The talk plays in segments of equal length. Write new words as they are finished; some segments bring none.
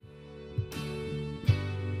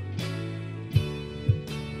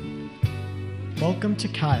Welcome to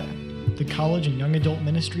Kaya, the college and young adult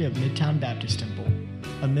ministry of Midtown Baptist Temple,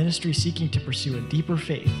 a ministry seeking to pursue a deeper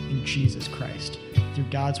faith in Jesus Christ through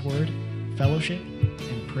God's Word, fellowship,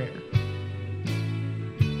 and prayer.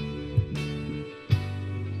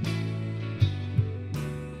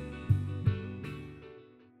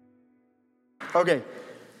 Okay,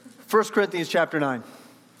 1 Corinthians chapter 9.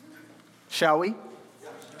 Shall we?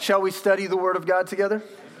 Shall we study the Word of God together?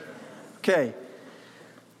 Okay.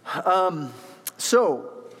 So,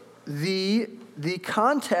 the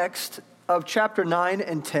context of chapter 9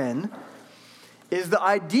 and 10 is the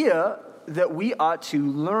idea that we ought to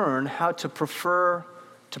learn how to prefer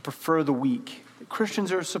the weak.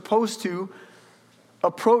 Christians are supposed to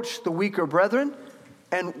approach the weaker brethren,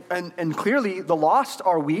 and clearly the lost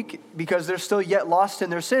are weak because they're still yet lost in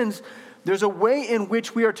their sins. There's a way in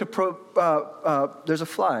which we are to there's a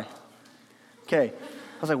fly. Okay.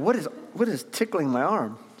 I was like, what is tickling my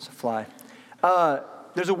arm? It's a fly.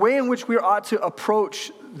 There's a way in which we ought to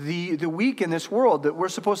approach the weak in this world, that we're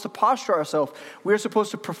supposed to posture ourselves. We're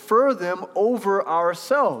supposed to prefer them over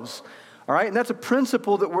ourselves. All right? And that's a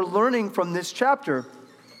principle that we're learning from this chapter.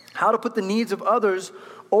 How to put the needs of others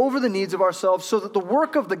over the needs of ourselves so that the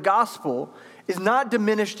work of the gospel is not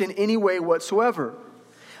diminished in any way whatsoever.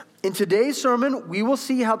 In today's sermon, we will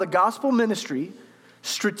see how the gospel ministry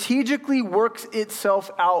strategically works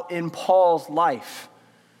itself out in Paul's life,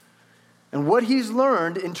 and what he's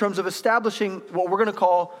learned in terms of establishing what we're going to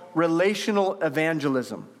call relational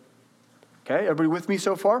evangelism. Okay, everybody with me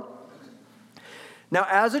so far? Now,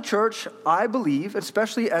 as a church, I believe,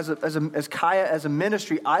 especially as Kaya, as a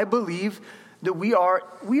ministry, I believe that we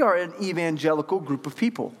are an evangelical group of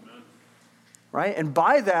people, right? And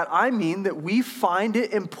by that, I mean that we find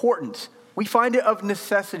it important. We find it of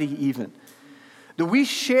necessity even, that we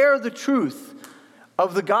share the truth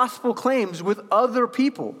of the gospel claims with other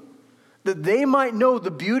people, that they might know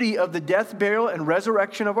the beauty of the death, burial, and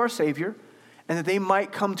resurrection of our Savior, and that they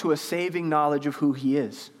might come to a saving knowledge of who He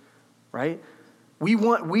is, right?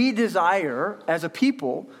 We desire as a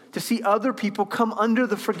people to see other people come under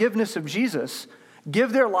the forgiveness of Jesus,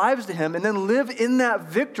 give their lives to Him, and then live in that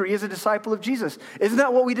victory as a disciple of Jesus. Isn't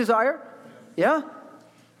that what we desire? Yeah?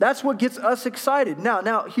 That's what gets us excited.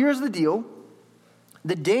 Now, here's the deal.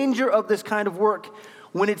 The danger of this kind of work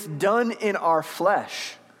when it's done in our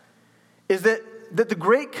flesh is that the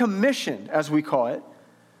Great Commission, as we call it,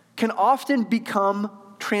 can often become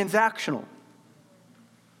transactional.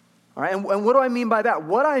 All right, and what do I mean by that?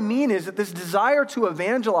 What I mean is that this desire to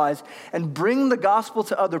evangelize and bring the gospel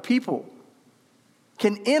to other people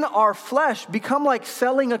can, in our flesh, become like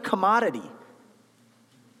selling a commodity.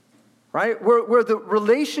 Right? Where the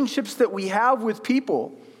relationships that we have with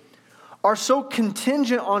people are so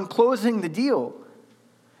contingent on closing the deal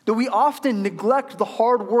that we often neglect the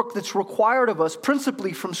hard work that's required of us,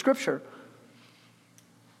 principally from Scripture.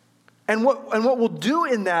 And what we'll do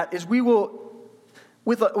in that is we will,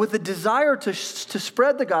 with a desire to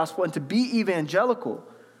spread the gospel and to be evangelical,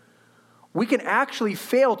 we can actually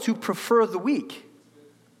fail to prefer the weak,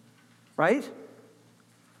 right?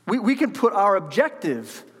 We can put our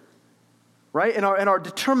objective, right, and our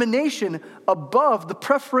determination above the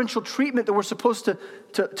preferential treatment that we're supposed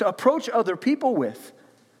to approach other people with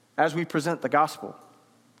as we present the gospel.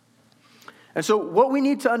 And so what we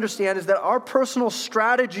need to understand is that our personal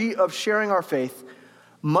strategy of sharing our faith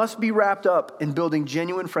must be wrapped up in building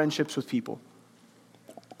genuine friendships with people.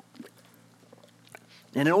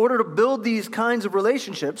 And in order to build these kinds of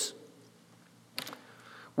relationships,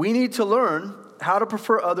 we need to learn how to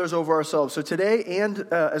prefer others over ourselves. So today, and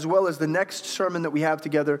as well as the next sermon that we have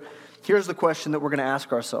together, here's the question that we're going to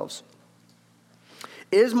ask ourselves.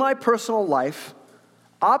 Is my personal life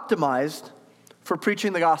optimized for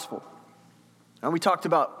preaching the gospel? And we talked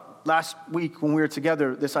about last week when we were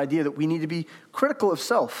together this idea that we need to be critical of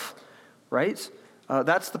self, right?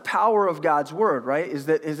 That's the power of God's word, right? Is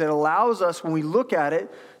that it allows us, when we look at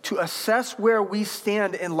it, to assess where we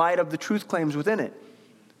stand in light of the truth claims within it,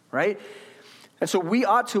 right? And so we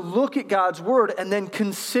ought to look at God's word and then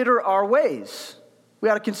consider our ways. We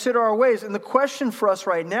ought to consider our ways. And the question for us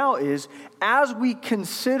right now is, as we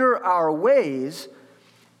consider our ways,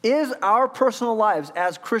 is our personal lives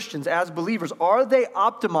as Christians, as believers, are they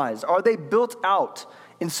optimized? Are they built out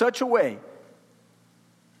in such a way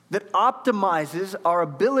that optimizes our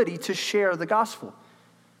ability to share the gospel?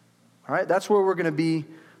 All right, that's where we're going to be.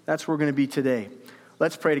 That's where we're going to be today.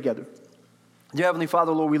 Let's pray together. Dear Heavenly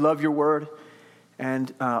Father, Lord, we love your word.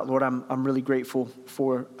 And Lord, I'm really grateful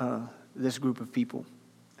for this group of people.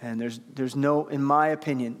 And there's no, in my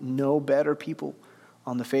opinion, no better people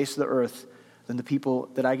on the face of the earth than the people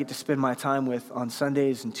that I get to spend my time with on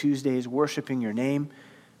Sundays and Tuesdays, worshiping your name,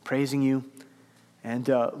 praising you. And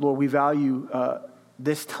Lord, we value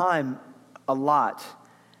this time a lot.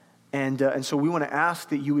 And so we want to ask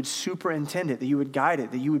that you would superintend it, that you would guide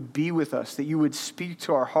it, that you would be with us, that you would speak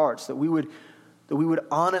to our hearts, that we would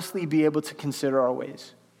honestly be able to consider our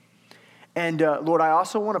ways. And Lord, I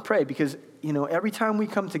also want to pray because, every time we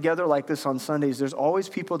come together like this on Sundays, there's always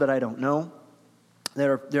people that I don't know.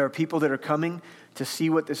 There are people that are coming to see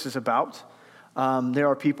what this is about. There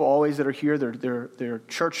are people always that are here. They're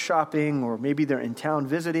church shopping, or maybe they're in town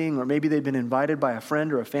visiting, or maybe they've been invited by a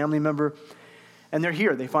friend or a family member. And they're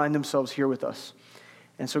here. They find themselves here with us.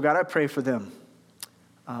 And so, God, I pray for them.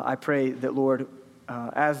 I pray that, Lord,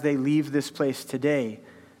 as they leave this place today,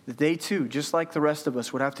 that they too, just like the rest of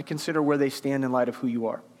us, would have to consider where they stand in light of who you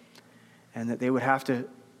are. And that they would have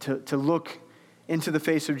to look into the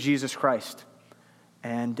face of Jesus Christ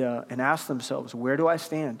and ask themselves, where do I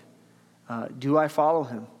stand? Do I follow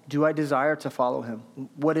him? Do I desire to follow him?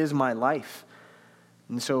 What is my life?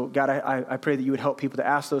 And so, God, I pray that you would help people to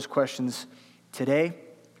ask those questions today,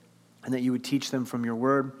 and that you would teach them from your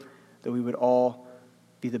word, that we would all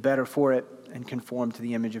be the better for it and conform to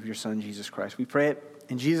the image of your Son, Jesus Christ. We pray it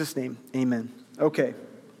in Jesus' name, amen. Okay.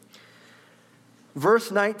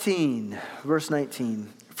 Verse 19.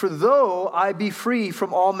 For though I be free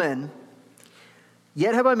from all men,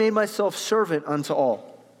 yet have I made myself servant unto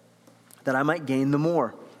all, that I might gain the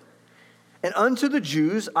more. And unto the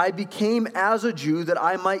Jews I became as a Jew, that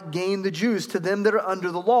I might gain the Jews. To them that are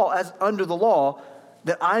under the law, as under the law,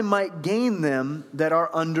 that I might gain them that are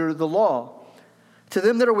under the law. To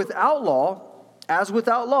them that are without law, as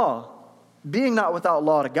without law, being not without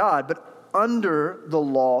law to God, but under the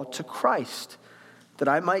law to Christ, that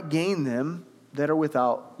I might gain them that are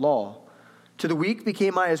without law. To the weak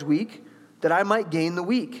became I as weak, that I might gain the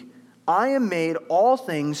weak. I am made all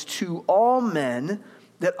things to all men,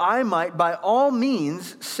 that I might by all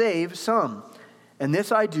means save some. And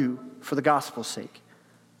this I do for the gospel's sake,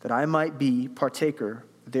 that I might be partaker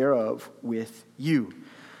thereof with you.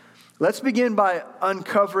 Let's begin by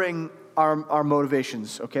uncovering our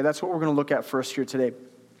motivations. Okay, that's what we're going to look at first here today.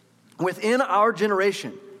 Within our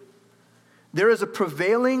generation, there is a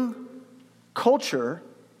prevailing culture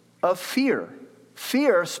of fear.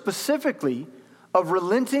 Fear specifically of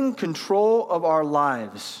relenting control of our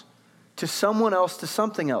lives to someone else, to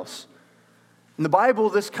something else. In the Bible,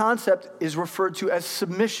 this concept is referred to as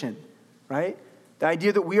submission, right? The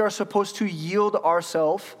idea that we are supposed to yield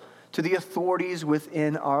ourselves to the authorities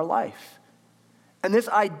within our life. And this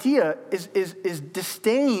idea is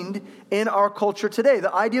disdained in our culture today.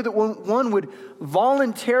 The idea that one would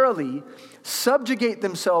voluntarily subjugate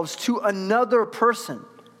themselves to another person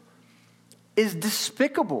is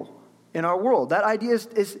despicable in our world. That idea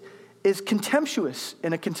is contemptuous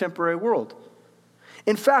in a contemporary world.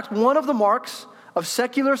 In fact, one of the marks of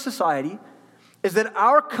secular society is that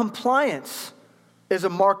our compliance is a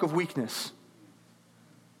mark of weakness.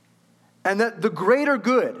 And that the greater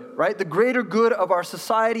good, right, the greater good of our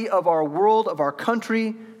society, of our world, of our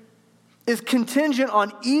country, is contingent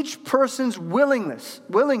on each person's willingness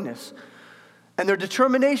and their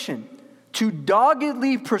determination to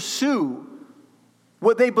doggedly pursue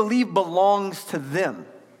what they believe belongs to them.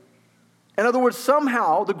 In other words,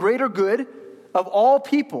 somehow the greater good of all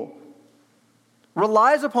people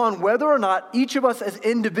relies upon whether or not each of us as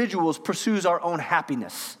individuals pursues our own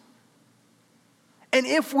happiness. And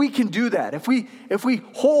if we can do that, if we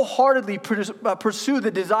wholeheartedly pursue the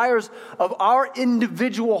desires of our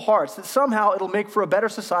individual hearts, that somehow it'll make for a better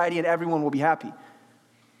society and everyone will be happy.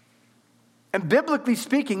 And biblically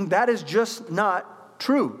speaking, that is just not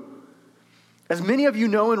true. As many of you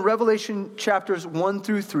know, in Revelation chapters 1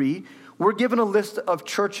 through 3, we're given a list of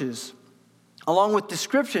churches along with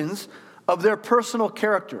descriptions of their personal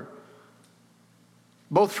character,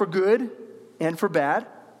 both for good and for bad,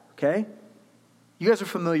 okay? You guys are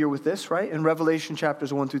familiar with this, right? In Revelation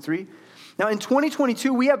chapters 1 through 3. Now, in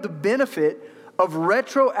 2022, we have the benefit of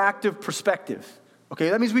retroactive perspective. Okay,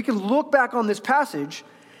 that means we can look back on this passage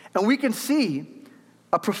and we can see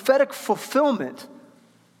a prophetic fulfillment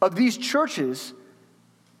of these churches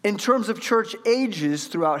in terms of church ages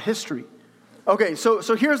throughout history. Okay, so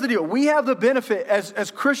here's the deal. We have the benefit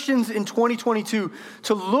as Christians in 2022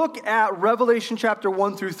 to look at Revelation chapter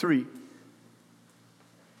 1 through 3.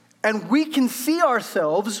 And we can see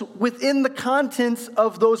ourselves within the contents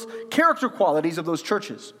of those character qualities of those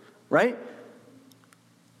churches, right?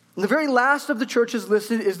 And the very last of the churches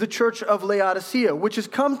listed is the church of Laodicea, which has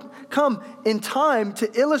come in time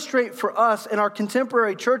to illustrate for us in our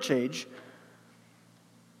contemporary church age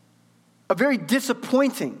a very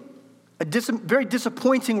disappointing very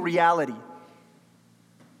disappointing reality.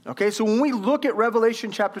 Okay, so when we look at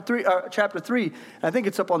Revelation chapter 3, and I think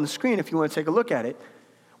it's up on the screen if you want to take a look at it.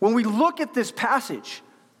 When we look at this passage,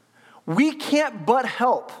 we can't but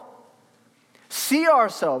help see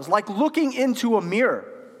ourselves like looking into a mirror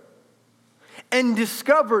and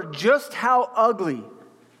discover just how ugly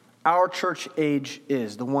our church age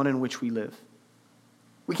is, the one in which we live.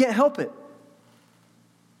 We can't help it.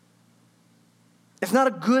 It's not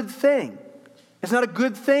a good thing. It's not a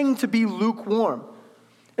good thing to be lukewarm.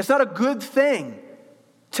 It's not a good thing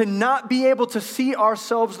to not be able to see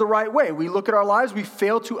ourselves the right way. We look at our lives, we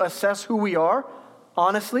fail to assess who we are,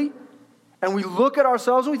 honestly, and we look at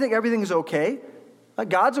ourselves and we think everything is okay.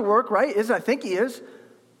 God's at work, right? I think He is.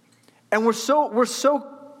 And we're so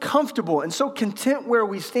comfortable and so content where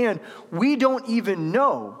we stand, we don't even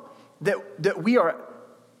know that we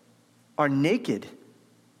are naked.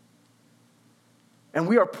 And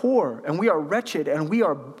we are poor, and we are wretched, and we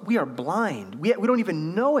are blind. We don't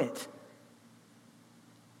even know it.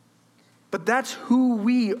 But that's who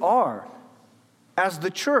we are as the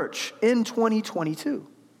church in 2022.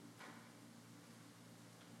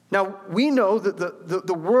 Now, we know that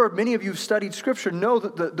the word, many of you who've studied Scripture know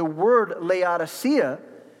that the word Laodicea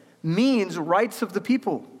means rights of the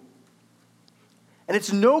people. And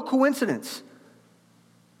it's no coincidence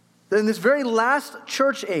that in this very last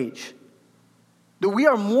church age, that we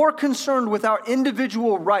are more concerned with our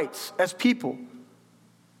individual rights as people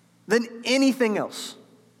than anything else.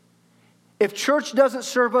 If church doesn't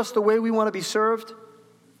serve us the way we want to be served,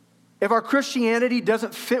 if our Christianity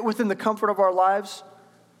doesn't fit within the comfort of our lives,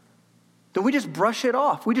 then we just brush it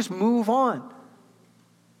off. We just move on.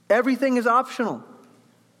 Everything is optional.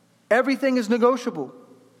 Everything is negotiable.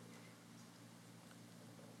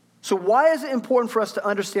 So why is it important for us to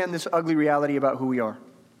understand this ugly reality about who we are?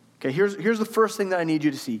 Okay, here's the first thing that I need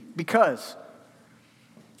you to see. Because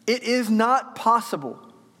it is not possible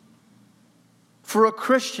for a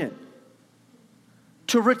Christian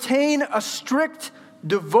to retain a strict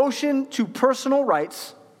devotion to personal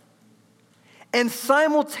rights and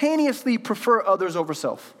simultaneously prefer others over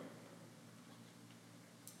self.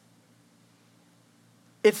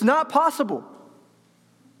 It's not possible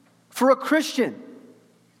for a Christian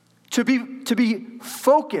to be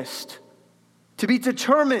focused, to be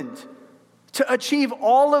determined to achieve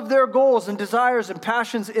all of their goals and desires and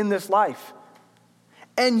passions in this life,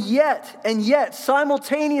 and yet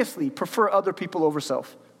simultaneously prefer other people over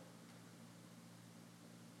self.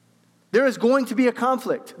 There is going to be a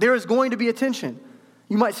conflict. There is going to be a tension.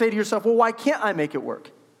 You might say to yourself, well, why can't I make it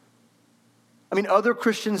work? I mean, other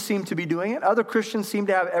Christians seem to be doing it. Other Christians seem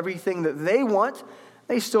to have everything that they want.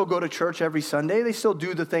 They still go to church every Sunday. They still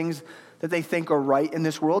do the things that they think are right in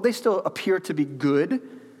this world. They still appear to be good.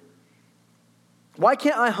 Why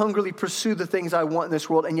can't I hungrily pursue the things I want in this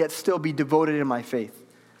world and yet still be devoted in my faith?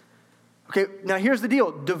 Okay, now here's the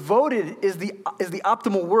deal. Devoted is the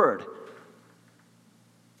optimal word.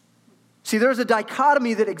 See, there's a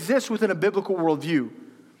dichotomy that exists within a biblical worldview.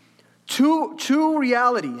 Two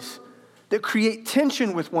realities that create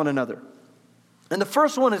tension with one another. And the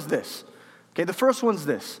first one is this. Okay, the first one's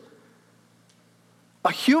this.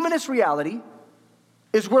 A humanist reality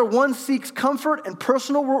is where one seeks comfort and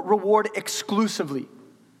personal reward exclusively.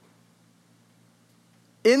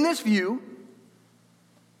 In this view,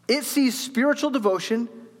 it sees spiritual devotion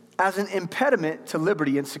as an impediment to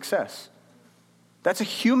liberty and success. That's a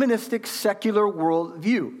humanistic, secular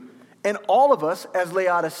worldview. And all of us, as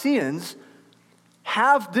Laodiceans,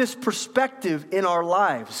 have this perspective in our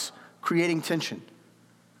lives, creating tension.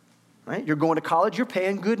 Right? You're going to college, you're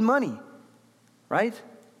paying good money. Right?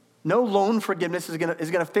 No loan forgiveness is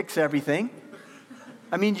gonna fix everything.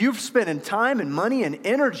 I mean, you've spent time and money and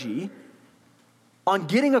energy on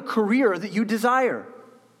getting a career that you desire.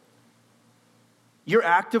 You're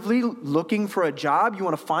actively looking for a job. You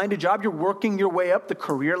want to find a job. You're working your way up the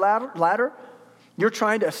career ladder. You're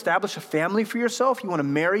trying to establish a family for yourself. You want to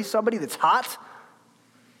marry somebody that's hot.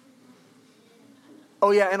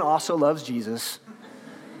 Oh yeah, and also loves Jesus.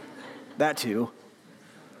 That too.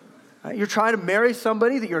 You're trying to marry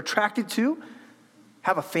somebody that you're attracted to,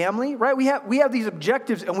 have a family, right? We have these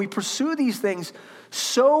objectives and we pursue these things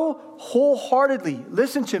so wholeheartedly.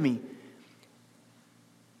 Listen to me.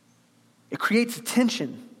 It creates a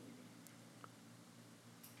tension.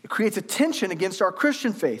 It creates a tension against our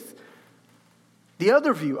Christian faith. The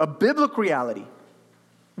other view, a biblical reality,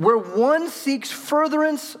 where one seeks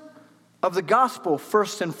furtherance of the gospel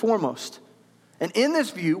first and foremost. And in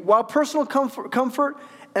this view, while personal comfort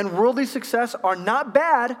and worldly success are not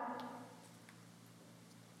bad,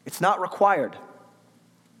 it's not required.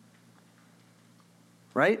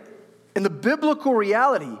 Right? In the biblical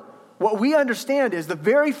reality, what we understand is the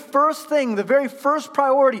very first thing, the very first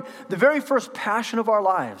priority, the very first passion of our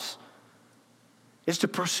lives is to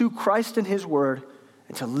pursue Christ and His Word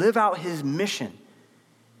and to live out His mission.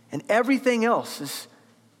 And everything else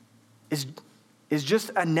is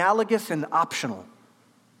just analogous and optional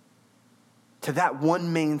to that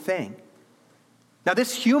one main thing. Now,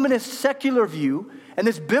 this humanist secular view and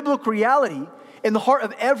this biblical reality, in the heart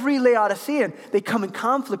of every Laodicean, they come in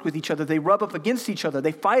conflict with each other. They rub up against each other.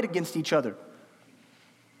 They fight against each other.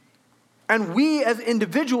 And we as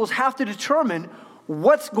individuals have to determine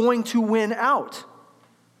what's going to win out.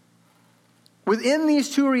 Within these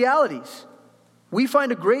two realities, we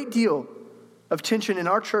find a great deal of tension in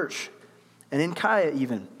our church and in Kaya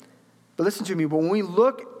even. But listen to me, but when we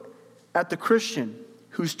look at the Christian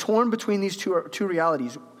who's torn between these two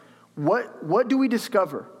realities, what do we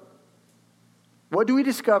discover? What do we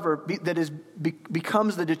discover that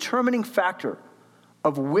becomes the determining factor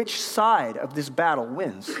of which side of this battle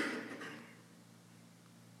wins?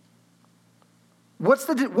 What's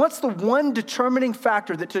the one determining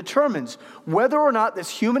factor that determines whether or not this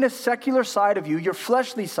humanist secular side of you, your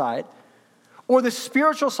fleshly side, or the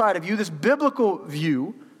spiritual side of you, this biblical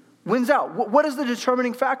view, wins out? What is the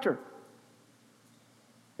determining factor?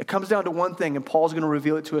 It comes down to one thing, and Paul's going to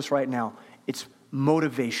reveal it to us right now. It's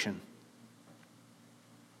motivation.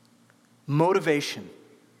 Motivation.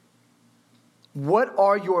 What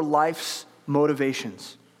are your life's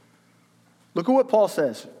motivations? Look at what Paul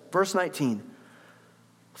says, verse 19.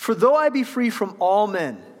 For though I be free from all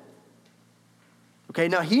men. Okay,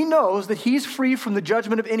 now he knows that he's free from the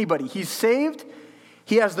judgment of anybody. He's saved.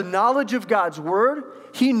 He has the knowledge of God's word.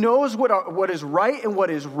 He knows what is right and what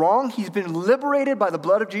is wrong. He's been liberated by the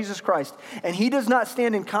blood of Jesus Christ. And he does not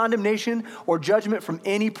stand in condemnation or judgment from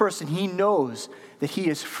any person. He knows that he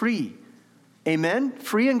is free. Amen?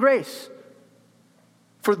 Free in grace.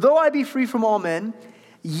 For though I be free from all men,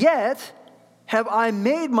 yet have I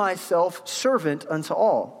made myself servant unto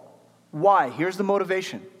all. Why? Here's the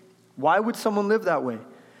motivation. Why would someone live that way?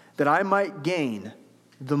 That I might gain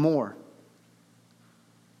the more.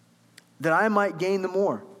 That I might gain the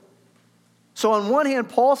more. So on one hand,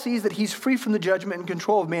 Paul sees that he's free from the judgment and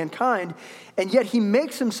control of mankind, and yet he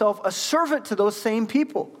makes himself a servant to those same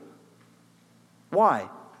people. Why?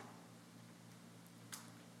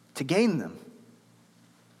 To gain them.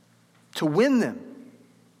 To win them.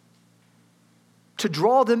 To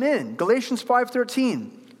draw them in. Galatians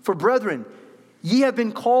 5:13. For brethren, ye have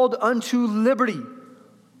been called unto liberty.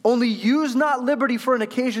 Only use not liberty for an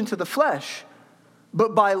occasion to the flesh,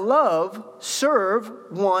 but by love serve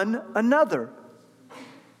one another.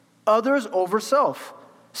 Others over self.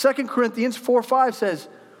 2 Corinthians 4:5 says,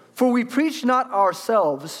 for we preach not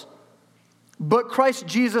ourselves, but Christ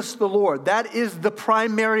Jesus the Lord. That is the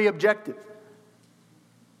primary objective.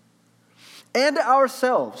 And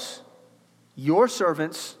ourselves, your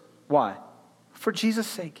servants. Why? For Jesus'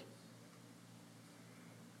 sake.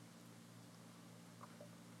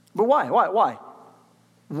 But why?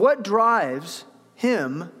 What drives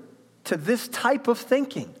him to this type of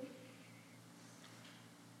thinking?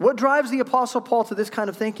 What drives the Apostle Paul to this kind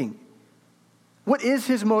of thinking? What is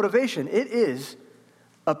his motivation? It is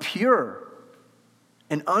a pure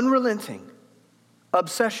and unrelenting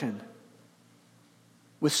obsession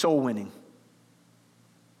with soul winning.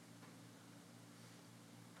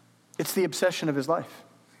 It's the obsession of his life.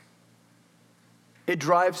 It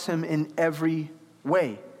drives him in every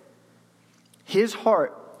way. His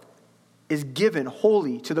heart is given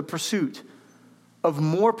wholly to the pursuit of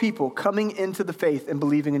more people coming into the faith and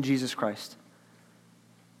believing in Jesus Christ.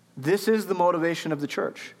 This is the motivation of the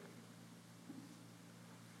church.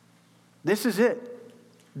 This is it.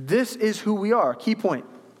 This is who we are. Key point.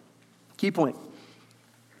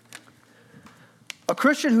 A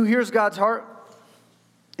Christian who hears God's heart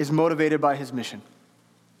is motivated by his mission.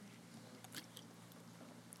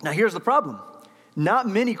 Now here's the problem. Not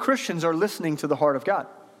many Christians are listening to the heart of God.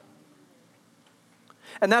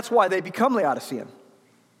 And that's why they become Laodicean.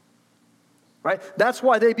 Right? That's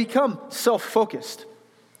why they become self-focused.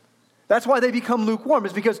 That's why they become lukewarm,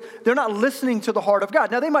 is because they're not listening to the heart of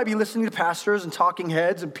God. Now, they might be listening to pastors and talking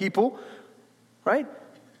heads and people, right?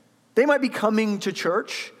 They might be coming to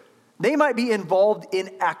church. They might be involved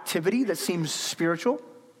in activity that seems spiritual.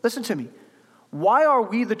 Listen to me. Why are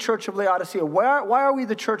we the church of Laodicea? Why are we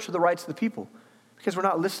the church of the rights of the people? Because we're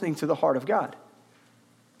not listening to the heart of God.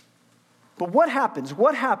 But what happens?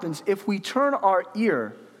 What happens if we turn our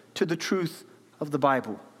ear to the truth of the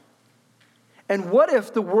Bible? And what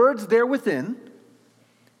if the words there within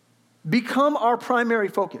become our primary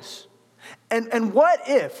focus? And what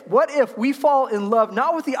if we fall in love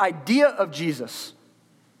not with the idea of Jesus,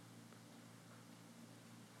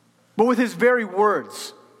 but with his very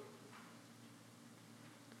words?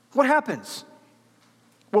 What happens?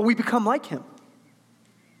 Well, we become like him.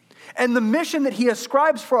 And the mission that he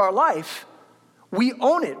ascribes for our life, we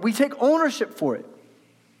own it. We take ownership for it.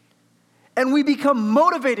 And we become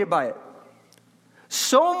motivated by it.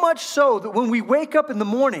 So much so that when we wake up in the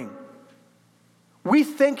morning, we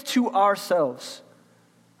think to ourselves,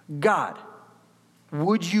 God,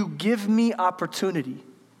 would you give me opportunity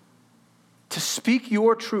to speak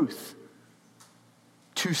your truth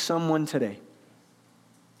to someone today?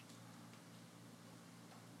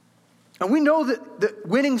 And we know that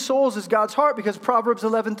winning souls is God's heart because Proverbs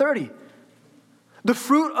 11:30. The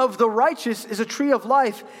fruit of the righteous is a tree of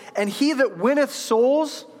life, and he that winneth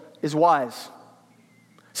souls is wise.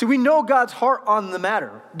 See, we know God's heart on the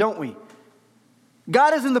matter, don't we?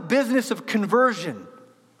 God is in the business of conversion.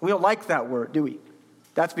 We don't like that word, do we?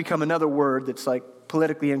 That's become another word that's like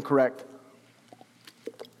politically incorrect.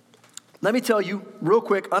 Let me tell you real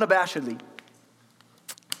quick, unabashedly,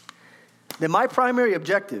 that my primary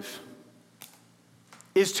objective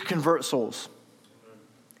is to convert souls.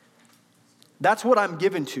 That's what I'm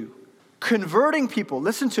given to. Converting people,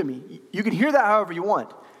 listen to me. You can hear that however you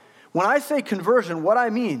want. When I say conversion, what I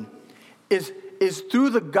mean is through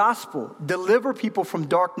the gospel, deliver people from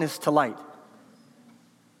darkness to light.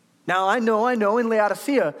 Now, I know in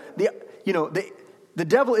Laodicea, the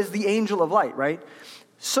devil is the angel of light, right?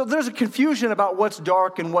 So there's a confusion about what's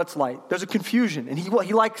dark and what's light. There's a confusion, and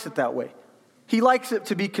he likes it that way. He likes it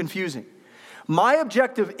to be confusing. My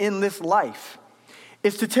objective in this life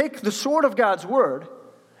is to take the sword of God's word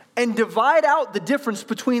and divide out the difference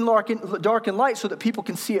between dark and light so that people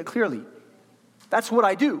can see it clearly. That's what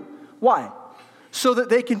I do. Why? So that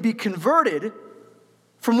they can be converted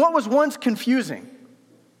from what was once confusing,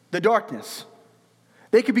 the darkness.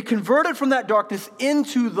 They could be converted from that darkness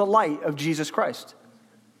into the light of Jesus Christ.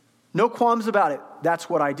 No qualms about it. That's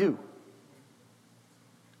what I do.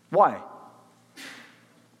 Why?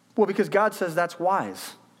 Well, because God says that's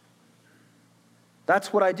wise.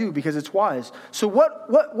 That's what I do because it's wise. So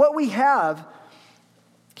what we have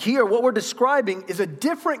here, what we're describing, is a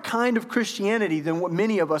different kind of Christianity than what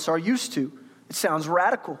many of us are used to. It sounds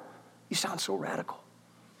radical. You sound so radical.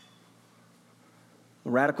 A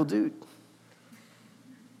radical dude.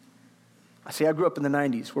 I grew up in the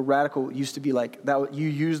 90s where radical used to be like, that. You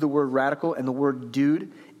use the word radical and the word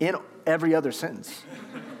dude in every other sentence.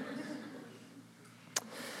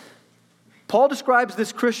 Paul describes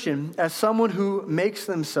this Christian as someone who makes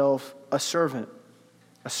themselves a servant,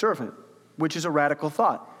 which is a radical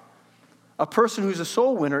thought. A person who's a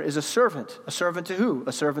soul winner is a servant. A servant to who?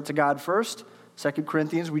 A servant to God first. 2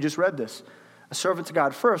 Corinthians, we just read this. A servant to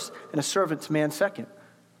God first and a servant to man second.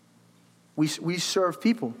 We serve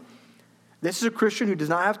people. This is a Christian who does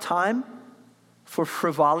not have time for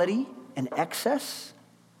frivolity and excess.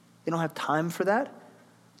 They don't have time for that.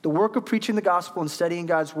 The work of preaching the gospel and studying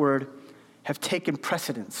God's word have taken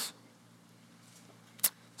precedence.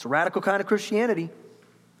 It's a radical kind of Christianity,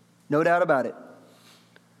 no doubt about it.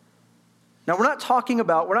 Now, we're not talking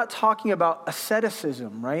about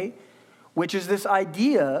asceticism, right? Which is this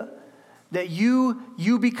idea that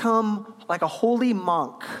you become like a holy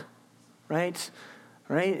monk, right?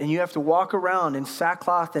 And you have to walk around in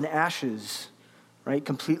sackcloth and ashes, right?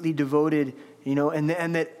 Completely devoted, and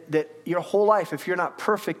that your whole life, if you're not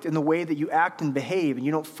perfect in the way that you act and behave, and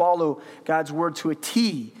you don't follow God's word to a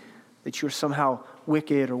T, that you're somehow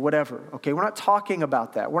wicked or whatever. Okay, we're not talking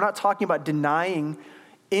about that. We're not talking about denying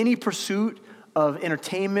any pursuit of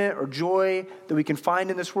entertainment or joy that we can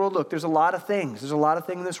find in this world. Look, there's a lot of things. There's a lot of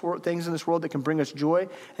things in this world that can bring us joy,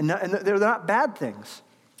 and they're not bad things.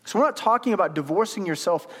 So we're not talking about divorcing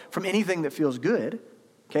yourself from anything that feels good,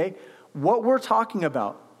 okay? What we're talking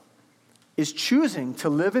about is choosing to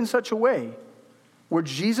live in such a way where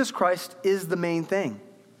Jesus Christ is the main thing.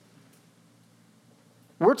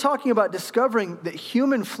 We're talking about discovering that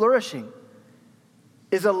human flourishing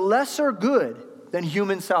is a lesser good than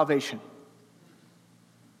human salvation.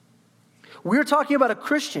 We're talking about a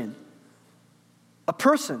Christian, a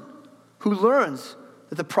person who learns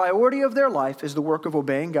that the priority of their life is the work of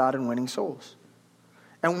obeying God and winning souls.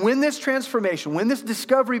 And when this transformation, when this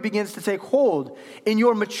discovery begins to take hold in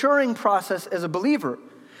your maturing process as a believer,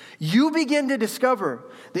 you begin to discover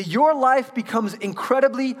that your life becomes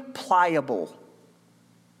incredibly pliable.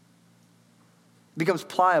 It becomes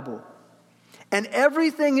pliable. And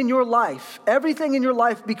everything in your life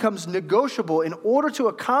becomes negotiable in order to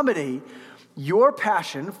accommodate your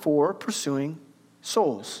passion for pursuing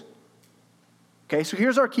souls. Okay, so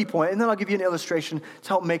here's our key point, and then I'll give you an illustration to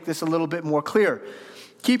help make this a little bit more clear.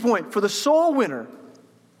 Key point, for the soul winner,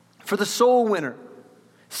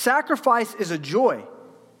 sacrifice is a joy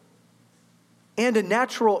and a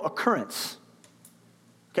natural occurrence.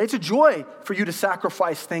 Okay, it's a joy for you to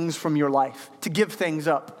sacrifice things from your life, to give things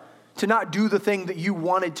up, to not do the thing that you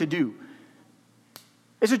wanted to do.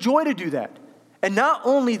 It's a joy to do that. And not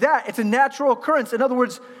only that, it's a natural occurrence. In other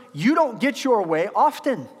words, you don't get your way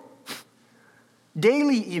often,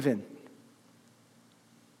 daily even,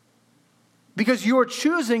 because you are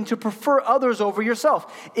choosing to prefer others over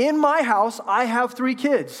yourself. In my house, I have 3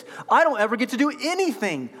 kids. I don't ever get to do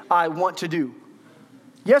anything I want to do.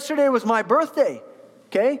 Yesterday was my birthday,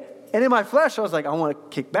 okay? And in my flesh, I was like, I want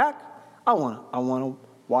to kick back. I want to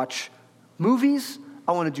watch movies.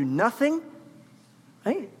 I want to do nothing.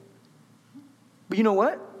 Right? But you know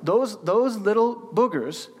what? Those little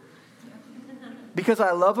boogers, because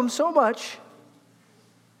I love them so much,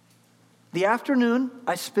 the afternoon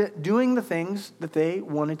I spent doing the things that they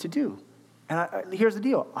wanted to do. And here's the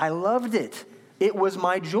deal. I loved it. It was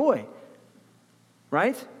my joy.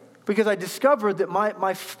 Right? Because I discovered that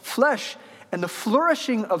my flesh and the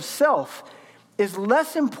flourishing of self is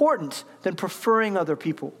less important than preferring other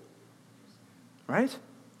people. Right?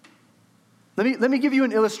 Let me give you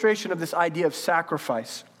an illustration of this idea of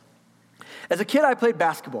sacrifice. As a kid, I played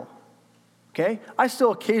basketball. Okay? I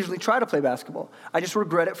still occasionally try to play basketball. I just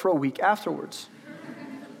regret it for a week afterwards.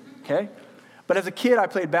 Okay? But as a kid, I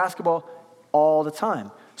played basketball all the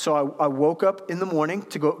time. So I woke up in the morning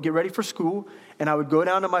to go get ready for school, and I would go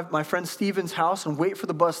down to my friend Steven's house and wait for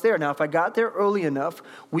the bus there. Now, if I got there early enough,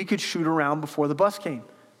 we could shoot around before the bus came.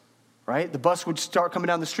 Right? The bus would start coming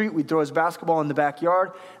down the street. We'd throw his basketball in the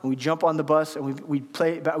backyard, and we'd jump on the bus, and we'd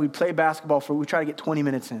play basketball we'd try to get 20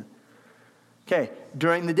 minutes in. Okay,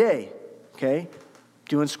 during the day, okay,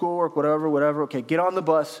 doing schoolwork, whatever, okay, get on the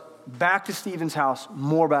bus, back to Steven's house,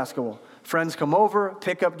 more basketball. Friends come over,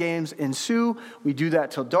 pickup games ensue. We do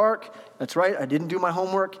that till dark. That's right, I didn't do my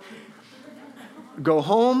homework. Go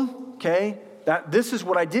home, okay, this is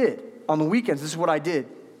what I did. On the weekends, this is what I did.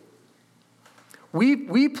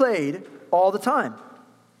 We played all the time.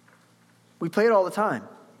 We played all the time.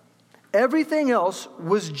 Everything else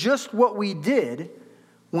was just what we did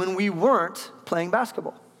when we weren't playing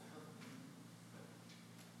basketball.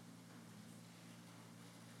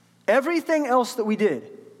 Everything else that we did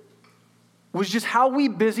was just how we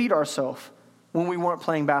busied ourselves when we weren't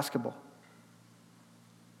playing basketball.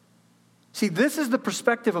 See, this is the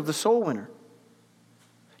perspective of the soul winner.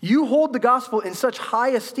 You hold the gospel in such high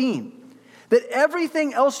esteem that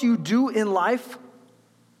everything else you do in life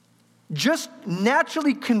just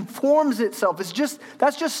naturally conforms itself.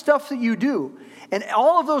 That's just stuff that you do. And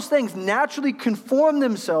all of those things naturally conform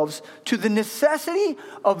themselves to the necessity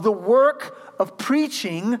of the work of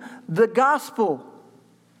preaching the gospel.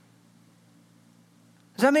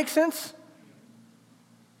 Does that make sense?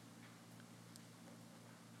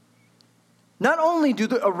 Not only do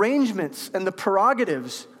the arrangements and the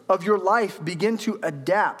prerogatives of your life begin to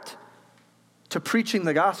adapt to preaching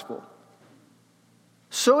the gospel,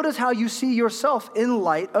 so does how you see yourself in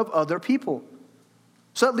light of other people.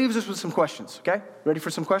 So that leaves us with some questions, okay? Ready for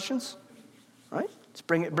some questions? All right? Let's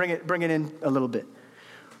bring it in a little bit.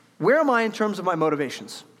 Where am I in terms of my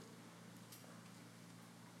motivations?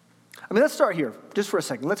 I mean, let's start here, just for a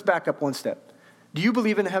second. Let's back up one step. Do you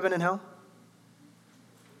believe in heaven and hell?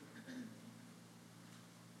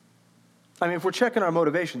 I mean, if we're checking our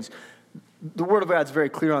motivations, the Word of God's very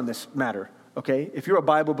clear on this matter, okay? If you're a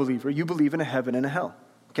Bible believer, you believe in a heaven and a hell,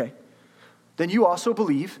 okay? Then you also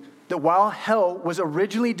believe that while hell was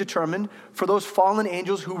originally determined for those fallen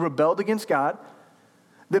angels who rebelled against God,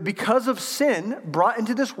 that because of sin brought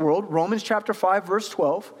into this world, Romans chapter 5, verse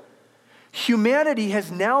 12, humanity has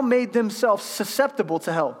now made themselves susceptible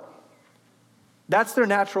to hell. That's their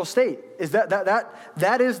natural state. Is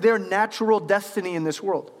that is their natural destiny in this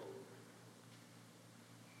world.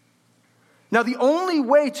 Now, the only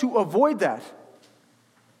way to avoid that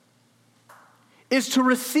is to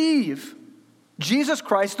receive Jesus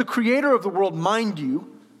Christ, the creator of the world, mind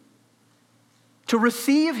you, to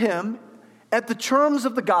receive him at the terms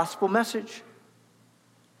of the gospel message.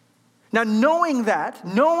 Now, knowing that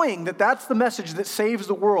that's the message that saves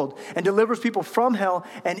the world and delivers people from hell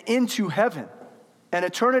and into heaven and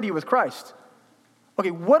eternity with Christ.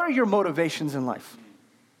 Okay, what are your motivations in life?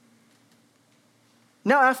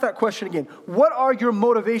 Now ask that question again. What are your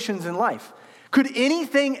motivations in life? Could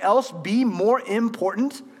anything else be more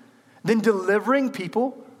important than delivering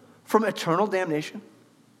people from eternal damnation?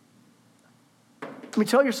 I mean,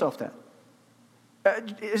 tell yourself that.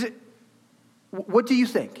 What do you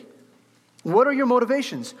think? What are your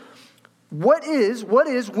motivations? What is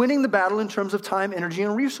winning the battle in terms of time, energy,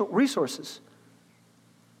 and resources?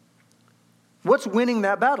 What's winning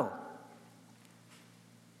that battle?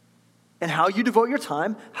 And how you devote your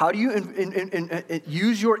time, how do you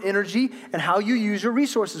use your energy, and how you use your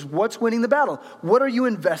resources. What's winning the battle? What are you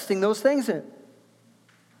investing those things in?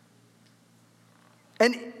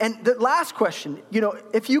 And the last question,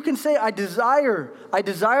 if you can say, I desire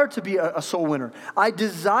to be a soul winner. I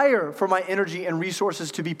desire for my energy and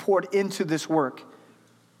resources to be poured into this work.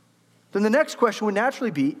 Then the next question would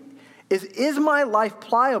naturally be, is my life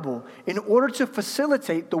pliable in order to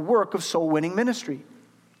facilitate the work of soul winning ministry?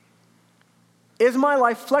 Is my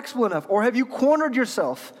life flexible enough? Or have you cornered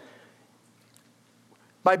yourself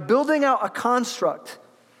by building out a construct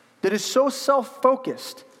that is so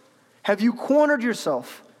self-focused? Have you cornered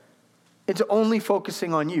yourself into only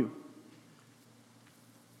focusing on you?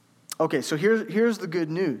 Okay, so here's the good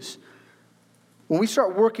news. When we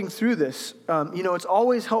start working through this, it's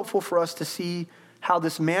always helpful for us to see how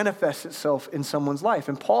this manifests itself in someone's life.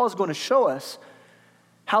 And Paul is going to show us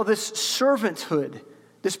how this servanthood,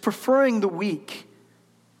 this preferring the weak,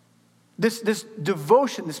 this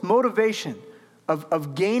devotion, this motivation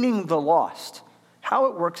of gaining the lost, how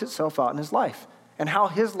it works itself out in his life and how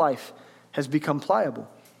his life has become pliable.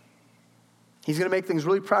 He's going to make things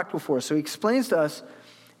really practical for us. So he explains to us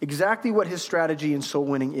exactly what his strategy in soul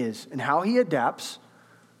winning is and how he adapts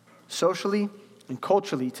socially and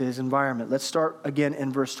culturally to his environment. Let's start again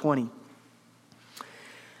in verse 20.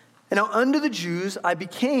 And now unto the Jews I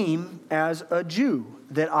became as a Jew,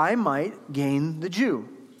 that I might gain the Jew.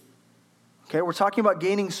 Okay, we're talking about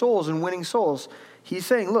gaining souls and winning souls. He's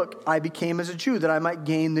saying, look, I became as a Jew, that I might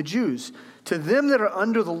gain the Jews. To them that are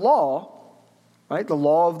under the law, right, the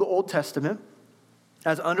law of the Old Testament,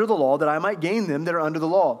 as under the law, that I might gain them that are under the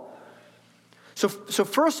law. So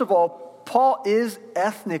first of all, Paul is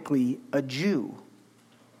ethnically a Jew.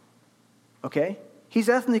 Okay? He's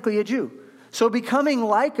ethnically a Jew. So becoming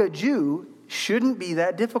like a Jew shouldn't be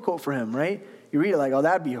that difficult for him, right? You read it like, oh,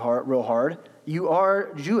 that'd be real hard. You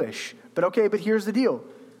are Jewish. But here's the deal.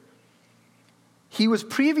 He was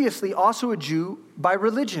previously also a Jew by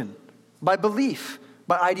religion, by belief,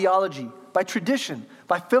 by ideology, by tradition,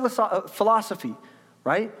 by philosophy,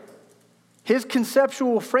 right? His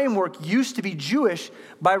conceptual framework used to be Jewish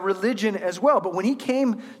by religion as well. But when he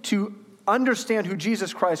came to understand who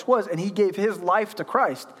Jesus Christ was and he gave his life to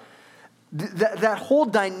Christ, that whole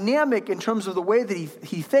dynamic in terms of the way that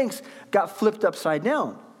he thinks got flipped upside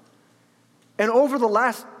down. And over the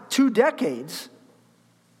last 2 decades,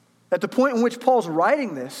 at the point in which Paul's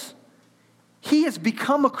writing this, he has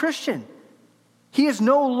become a Christian. He is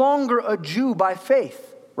no longer a Jew by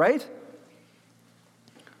faith, right?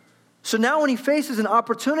 So now when he faces an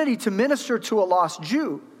opportunity to minister to a lost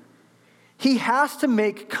Jew, he has to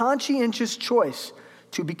make conscientious choice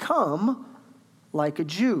to become like a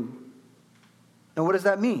Jew. Now what does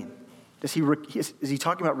that mean? Is he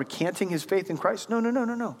talking about recanting his faith in Christ?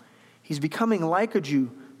 No. He's becoming like a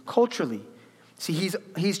Jew culturally. See,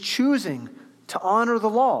 he's choosing to honor the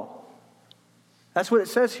law. That's what it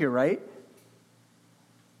says here, right?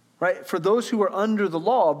 Right? For those who are under the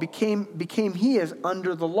law became he as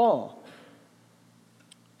under the law.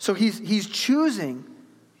 So he's choosing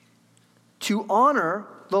to honor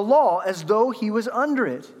the law as though he was under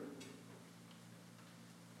it.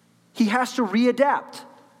 He has to readapt.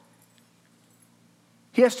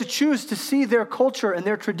 He has to choose to see their culture and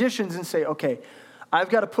their traditions and say, okay, I've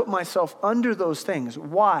got to put myself under those things.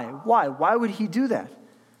 Why? Why would he do that?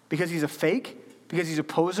 Because he's a fake? Because he's a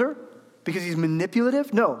poser? Because he's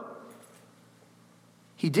manipulative? No.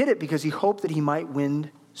 He did it because he hoped that he might win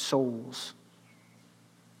souls.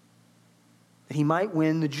 That he might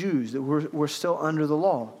win the Jews that were still under the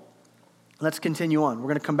law. Let's continue on. We're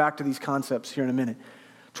going to come back to these concepts here in a minute.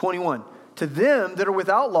 21. To them that are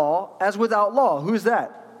without law, as without law. Who's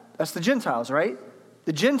that? That's the Gentiles, right?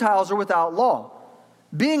 The Gentiles are without law.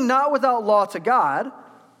 Being not without law to God,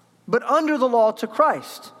 but under the law to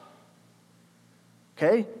Christ.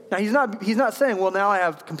 Okay? Now he's not saying, well, now I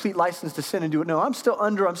have complete license to sin and do it. No, I'm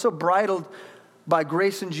still bridled by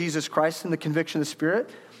grace in Jesus Christ and the conviction of the Spirit,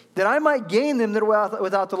 that I might gain them that are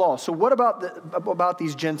without the law. So what about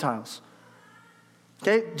these Gentiles?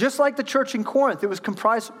 Okay, just like the church in Corinth, it was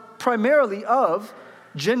comprised primarily of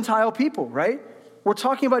Gentile people, right? We're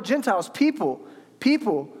talking about Gentiles, people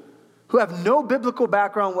who have no biblical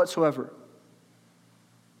background whatsoever,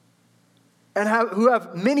 and who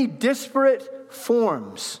have many disparate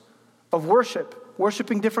forms of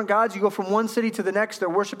worshiping different gods. You go from one city to the next, they're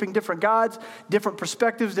worshiping different gods, different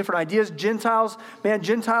perspectives, different ideas. Gentiles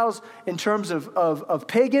in terms of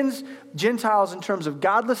pagans, Gentiles in terms of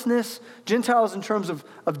godlessness, Gentiles in terms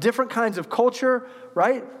of different kinds of culture,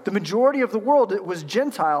 right? The majority of the world, it was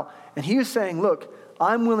Gentile. And he was saying, look,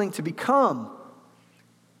 I'm willing to become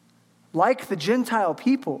like the Gentile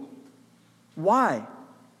people. Why?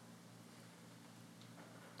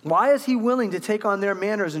 Why is he willing to take on their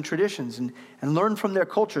manners and traditions and learn from their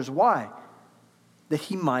cultures? Why? That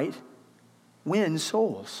he might win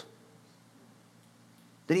souls.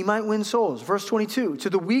 That he might win souls. Verse 22, to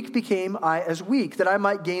the weak became I as weak, that I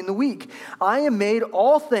might gain the weak. I am made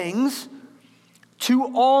all things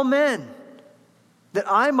to all men, that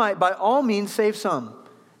I might by all means save some.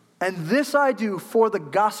 And this I do for the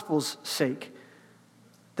gospel's sake,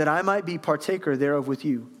 that I might be partaker thereof with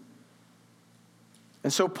you.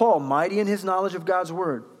 And so Paul, mighty in his knowledge of God's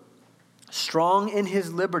word, strong in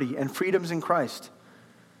his liberty and freedoms in Christ,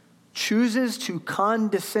 chooses to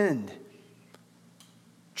condescend,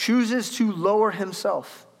 chooses to lower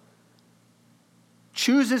himself,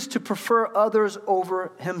 chooses to prefer others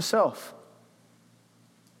over himself.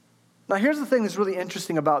 Now here's the thing that's really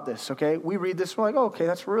interesting about this, okay? We read this, we're like, oh, okay,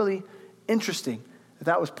 that's really interesting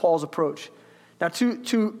that was Paul's approach. Now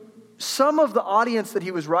to some of the audience that he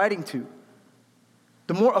was writing to,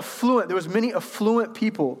 the more affluent, there was many affluent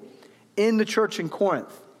people in the church in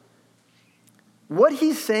Corinth. What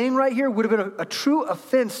he's saying right here would have been a true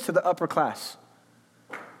offense to the upper class.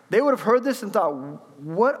 They would have heard this and thought,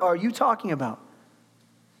 what are you talking about?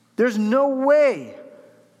 There's no way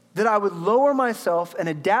that I would lower myself and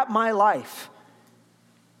adapt my life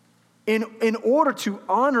in order to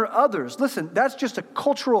honor others. Listen, that's just a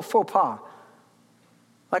cultural faux pas.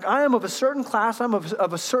 Like, I am of a certain class, I'm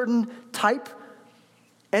of a certain type,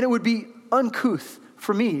 and it would be uncouth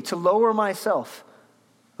for me to lower myself,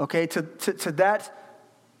 okay, to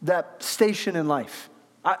that station in life.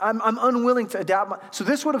 I'm unwilling to adapt. So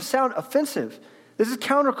this would have sounded offensive. This is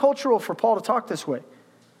countercultural for Paul to talk this way.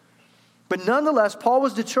 But nonetheless, Paul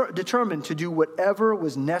was determined to do whatever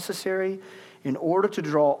was necessary in order to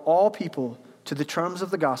draw all people to the terms of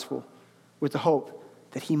the gospel with the hope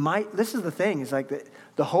that he might, this is the thing, is like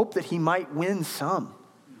the hope that he might win some.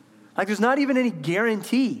 Like, there's not even any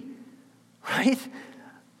guarantee, right?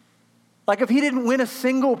 Like, if he didn't win a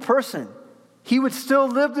single person, he would still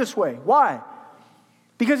live this way. Why?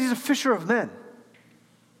 Because he's a fisher of men.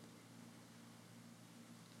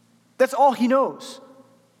 That's all he knows.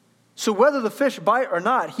 So whether the fish bite or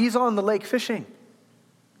not, he's on the lake fishing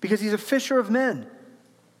because he's a fisher of men.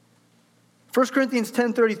 1 Corinthians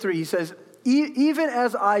 10:33, he says, even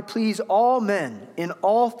as I please all men in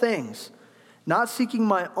all things, not seeking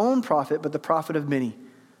my own profit, but the profit of many,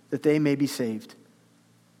 that they may be saved.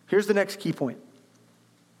 Here's the next key point.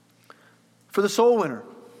 For the soul winner,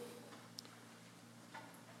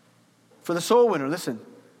 listen,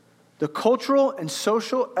 the cultural and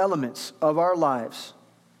social elements of our lives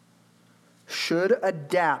should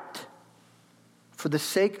adapt for the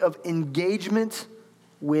sake of engagement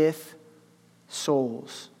with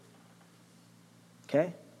souls.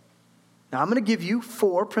 Okay? Now I'm going to give you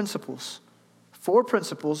four principles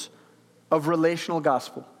of relational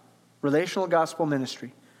gospel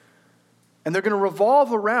ministry. And they're going to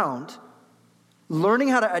revolve around learning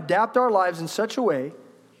how to adapt our lives in such a way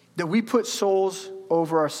that we put souls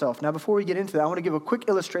over ourselves. Now, before we get into that, I want to give a quick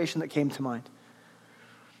illustration that came to mind.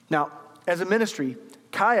 Now, as a ministry,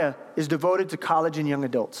 Kaya is devoted to college and young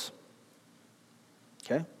adults.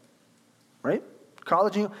 Okay? Right?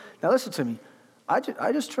 College and young. Now, listen to me.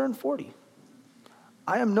 I just turned 40.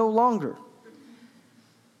 I am no longer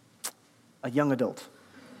a young adult.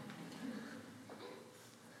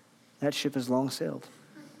 That ship has long sailed.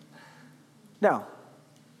 Now,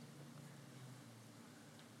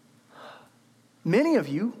 many of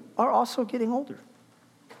you are also getting older.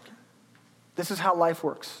 This is how life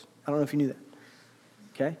works. I don't know if you knew that.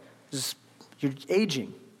 Okay? You're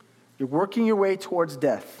aging. You're working your way towards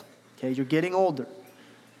death. Okay? You're getting older.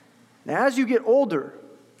 And as you get older,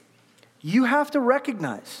 you have to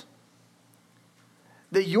recognize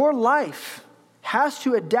that your life has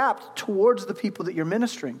to adapt towards the people that you're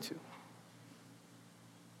ministering to.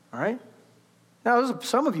 All right? Now, there's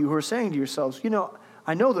some of you who are saying to yourselves,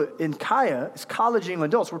 I know that in Kaya, it's college young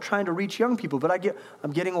adults. We're trying to reach young people, but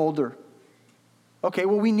I'm getting older. Okay,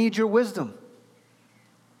 well, we need your wisdom.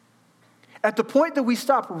 At the point that we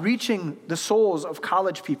stop reaching the souls of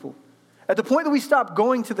college people, at the point that we stop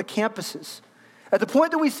going to the campuses, at the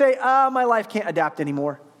point that we say, my life can't adapt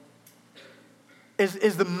anymore,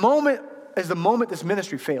 is the moment this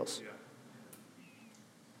ministry fails.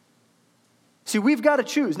 See, we've got to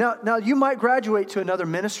choose. Now, you might graduate to another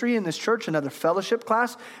ministry in this church, another fellowship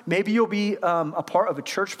class. Maybe you'll be a part of a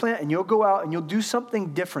church plant, and you'll go out and you'll do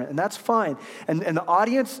something different, and that's fine. And the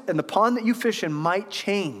audience and the pond that you fish in might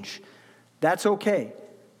change. That's okay,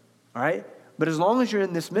 all right? But as long as you're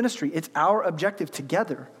in this ministry, it's our objective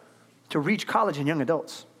together to reach college and young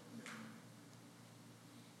adults.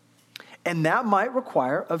 And that might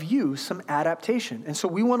require of you some adaptation. And so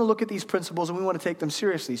we want to look at these principles and we want to take them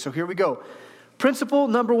seriously. So here we go. Principle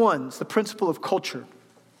number 1 is the principle of culture.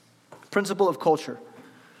 Principle of culture.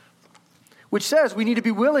 Which says we need to be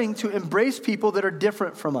willing to embrace people that are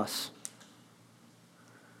different from us.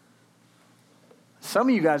 Some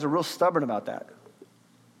of you guys are real stubborn about that.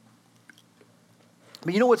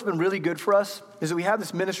 But you know what's been really good for us is that we have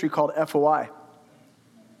this ministry called FOI.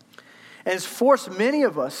 And it's forced many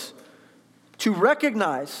of us to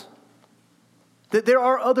recognize that there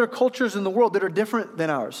are other cultures in the world that are different than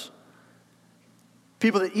ours.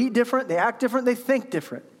 People that eat different, they act different, they think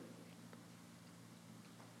different.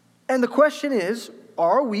 And the question is,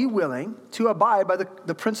 are we willing to abide by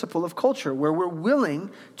the principle of culture, where we're willing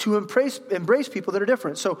to embrace people that are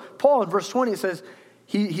different? So Paul in verse 20 says,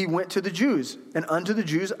 he went to the Jews, and unto the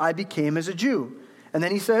Jews I became as a Jew. And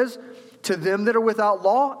then he says, to them that are without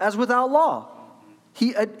law, as without law.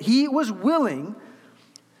 He was willing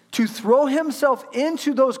to throw himself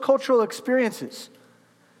into those cultural experiences,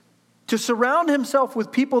 to surround himself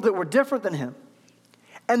with people that were different than him,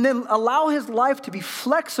 and then allow his life to be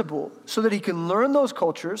flexible so that he can learn those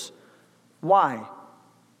cultures. Why?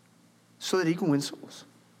 So that he can win souls.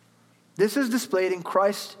 This is displayed in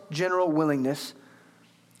Christ's general willingness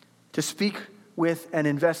to speak with and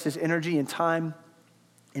invest his energy and time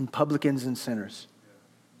in publicans and sinners.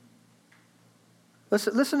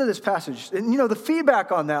 Listen to this passage. And the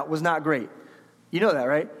feedback on that was not great. You know that,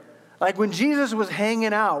 right? Like when Jesus was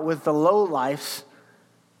hanging out with the lowlifes,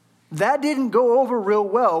 that didn't go over real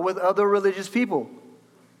well with other religious people.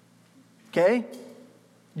 Okay?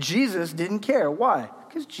 Jesus didn't care. Why?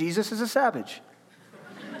 Because Jesus is a savage.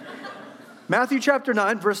 Matthew chapter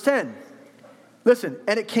 9, verse 10. Listen,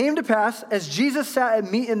 and it came to pass as Jesus sat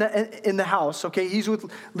at meat in the house. Okay, he's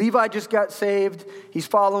with Levi, just got saved. He's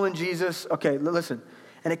following Jesus. Okay, listen.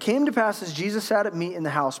 And it came to pass as Jesus sat at meat in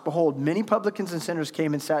the house, behold, many publicans and sinners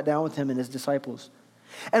came and sat down with him and his disciples.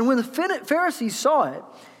 And when the Pharisees saw it,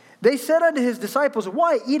 they said unto his disciples,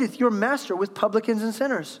 why eateth your master with publicans and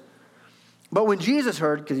sinners? But when Jesus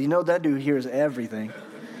heard, because you know that dude hears everything.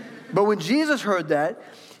 But when Jesus heard that,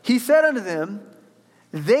 he said unto them,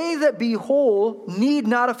 they that be whole need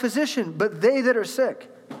not a physician, but they that are sick.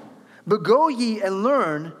 But go ye and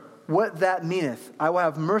learn what that meaneth. I will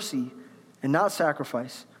have mercy and not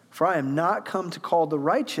sacrifice. For I am not come to call the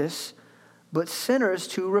righteous, but sinners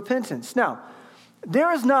to repentance. Now,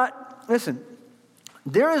 there is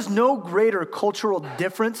no greater cultural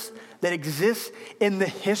difference that exists in the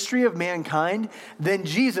history of mankind than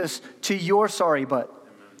Jesus to your sorry butt.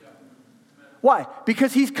 Why?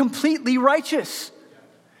 Because he's completely righteous.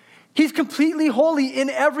 He's completely holy in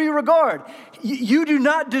every regard. You do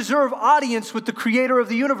not deserve audience with the creator of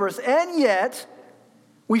the universe. And yet,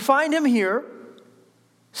 we find him here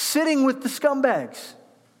sitting with the scumbags,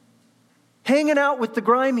 hanging out with the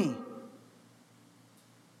grimy.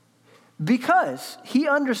 Because he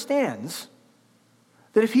understands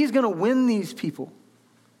that if he's going to win these people,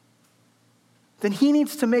 then he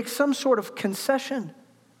needs to make some sort of concession.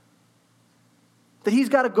 That he's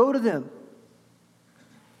got to go to them.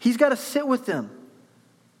 He's got to sit with them,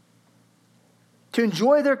 to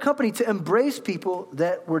enjoy their company, to embrace people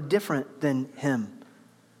that were different than him.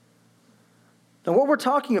 Now, what we're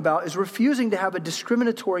talking about is refusing to have a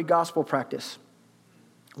discriminatory gospel practice,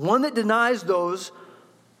 one that denies those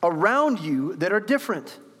around you that are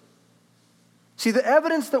different. See, the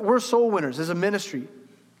evidence that we're soul winners as a ministry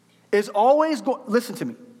is always listen to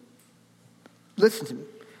me.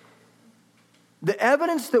 The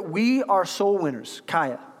evidence that we are soul winners,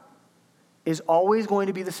 Kaya, is always going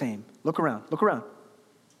to be the same. Look around.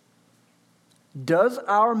 Does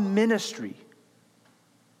our ministry,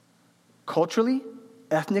 culturally,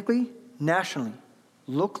 ethnically, nationally,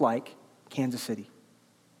 look like Kansas City?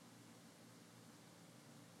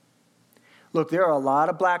 Look, there are a lot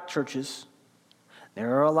of black churches.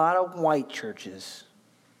 There are a lot of white churches.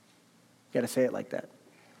 You got to say it like that.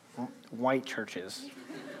 White churches.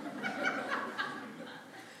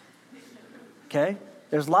 Okay?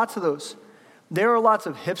 There's lots of those. There are lots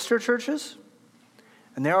of hipster churches,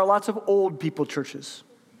 and there are lots of old people churches.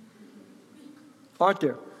 Aren't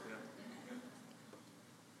there?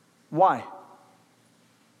 Why?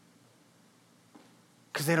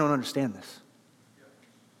 Because they don't understand this.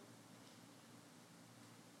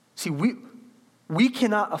 See, we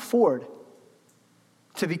cannot afford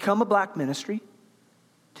to become a black ministry,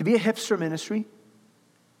 to be a hipster ministry,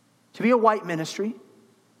 to be a white ministry.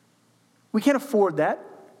 We can't afford that.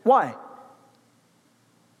 Why?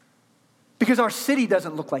 Because our city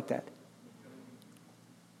doesn't look like that.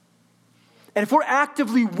 And if we're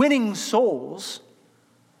actively winning souls,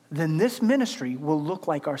 then this ministry will look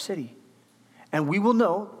like our city. And we will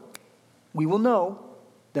know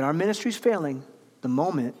that our ministry is failing the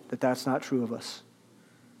moment that that's not true of us.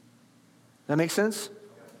 That make sense?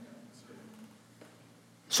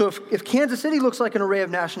 So if Kansas City looks like an array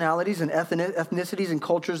of nationalities and ethnicities and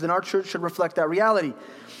cultures, then our church should reflect that reality.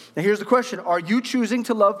 Now here's the question. Are you choosing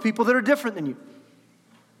to love people that are different than you?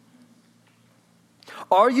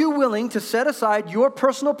 Are you willing to set aside your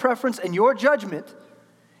personal preference and your judgment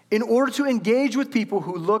in order to engage with people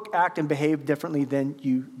who look, act, and behave differently than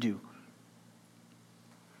you do?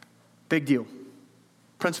 Big deal.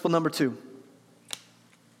 Principle number 2.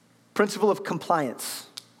 Principle of compliance.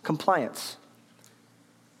 Compliance.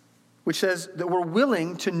 Which says that we're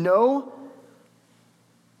willing to know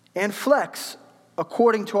and flex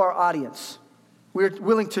according to our audience. We're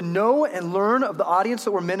willing to know and learn of the audience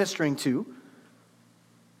that we're ministering to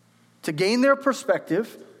gain their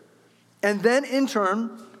perspective, and then in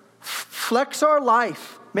turn, flex our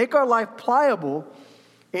life, make our life pliable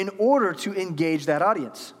in order to engage that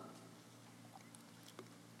audience.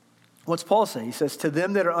 What's Paul say? He says, to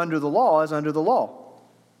them that are under the law as under the law,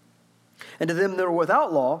 and to them that are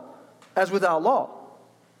without law as without law,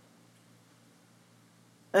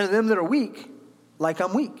 and to them that are weak, like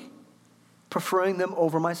I'm weak, preferring them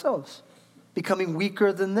over myself, becoming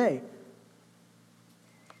weaker than they.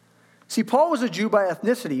 See, Paul was a Jew by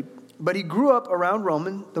ethnicity, but he grew up around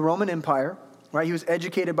the Roman Empire, right? He was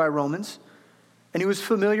educated by Romans, and he was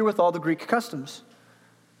familiar with all the Greek customs.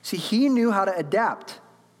 See, he knew how to adapt,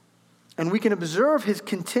 and we can observe his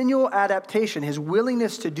continual adaptation, his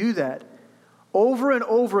willingness to do that over and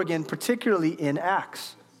over again, particularly in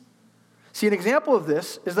Acts. See, an example of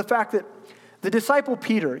this is the fact that the disciple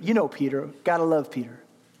Peter, you know Peter, gotta love Peter,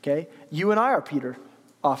 okay? You and I are Peter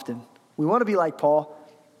often. We want to be like Paul.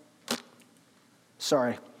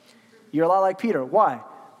 Sorry. You're a lot like Peter. Why?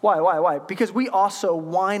 Why? Because we also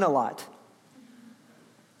whine a lot.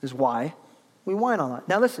 Is why. We whine a lot.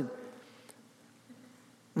 Now listen.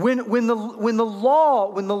 When the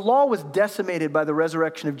law was decimated by the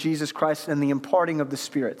resurrection of Jesus Christ and the imparting of the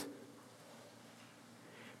Spirit,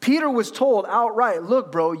 Peter was told outright,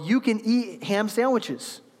 look, bro, you can eat ham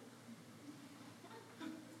sandwiches.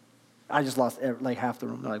 I just lost like half the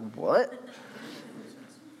room. They're like, what?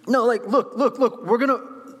 No, like, look,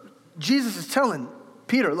 Jesus is telling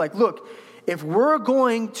Peter, like, look, if we're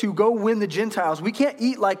going to go win the Gentiles, we can't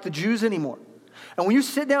eat like the Jews anymore. And when you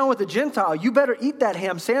sit down with a Gentile, you better eat that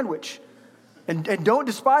ham sandwich. And don't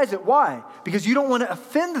despise it. Why? Because you don't want to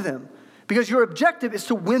offend them. Because your objective is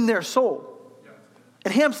to win their soul.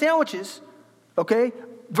 And ham sandwiches, okay,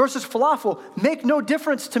 versus falafel make no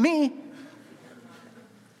difference to me.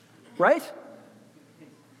 Right?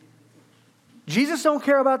 Jesus don't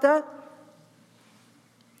care about that.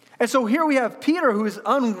 And so here we have Peter, who is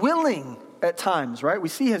unwilling at times, right? We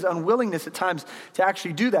see his unwillingness at times to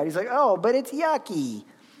actually do that. He's like, oh, but it's yucky.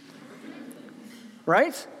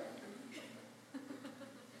 Right?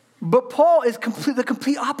 But Paul is the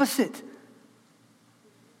complete opposite.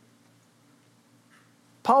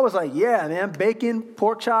 Paul was like, yeah, man, bacon,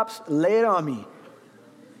 pork chops, lay it on me.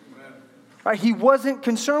 Right? He wasn't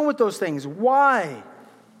concerned with those things. Why?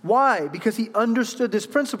 Why? Because he understood this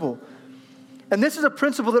principle. And this is a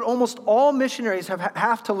principle that almost all missionaries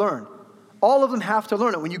have to learn. All of them have to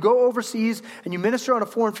learn it. When you go overseas and you minister on a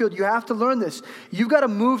foreign field, you have to learn this. You've got to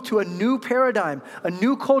move to a new paradigm, a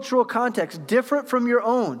new cultural context, different from your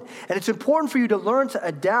own. And it's important for you to learn to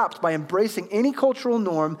adapt by embracing any cultural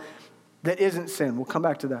norm that isn't sin. We'll come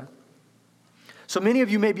back to that. So many of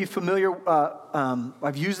you may be familiar,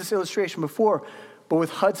 I've used this illustration before, but with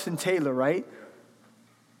Hudson Taylor, right?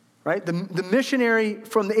 Right? The missionary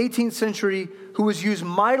from the 18th century who was used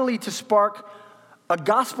mightily to spark a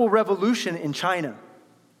gospel revolution in China.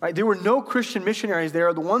 Right? There were no Christian missionaries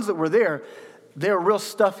there. The ones that were there, they were real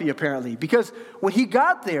stuffy apparently. Because when he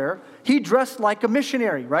got there, he dressed like a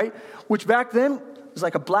missionary, right? Which back then was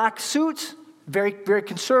like a black suit, very, very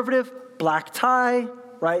conservative, black tie,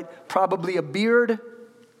 right? Probably a beard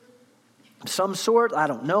of some sort. I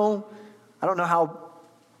don't know. I don't know how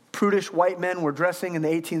prudish white men were dressing in the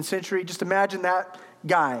 18th century. Just imagine that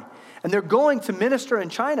guy. And they're going to minister in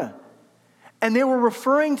China. And they were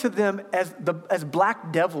referring to them as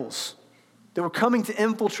black devils. They were coming to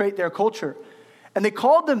infiltrate their culture. And they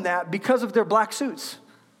called them that because of their black suits.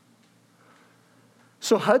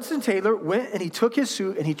 So Hudson Taylor went and he took his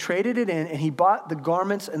suit and he traded it in and he bought the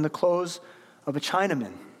garments and the clothes of a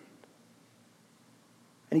Chinaman.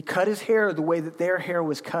 And he cut his hair the way that their hair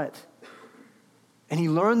was cut. And he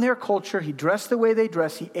learned their culture. He dressed the way they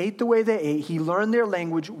dressed. He ate the way they ate. He learned their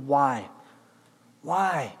language. Why?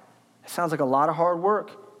 Why? It sounds like a lot of hard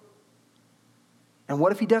work. And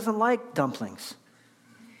what if he doesn't like dumplings?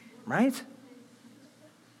 Right?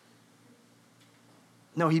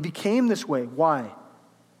 No, he became this way. Why?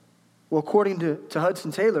 Well, according to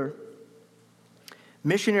Hudson Taylor,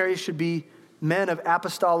 missionaries should be men of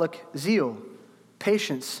apostolic zeal,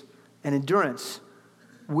 patience, and endurance,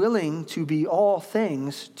 willing to be all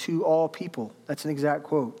things to all people. That's an exact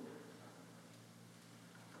quote.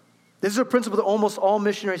 This is a principle that almost all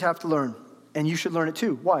missionaries have to learn, and you should learn it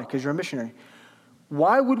too. Why? Because you're a missionary.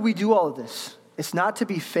 Why would we do all of this? It's not to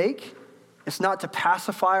be fake. It's not to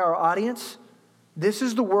pacify our audience. This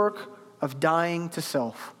is the work of dying to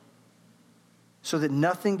self so that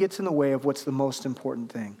nothing gets in the way of what's the most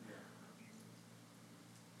important thing.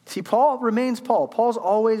 See, Paul remains Paul. Paul's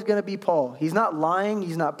always going to be Paul. He's not lying.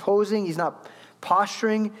 He's not posing. He's not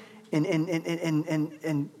posturing and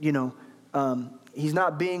he's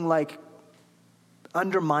not being like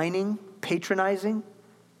undermining, patronizing.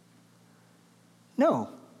 No.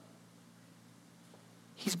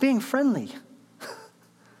 He's being friendly.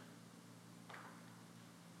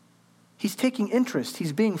 He's taking interest.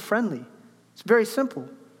 He's being friendly. It's very simple.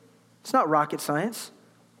 It's not rocket science.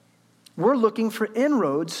 We're looking for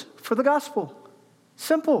inroads for the gospel.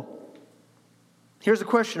 Simple. Here's the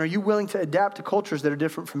question. Are you willing to adapt to cultures that are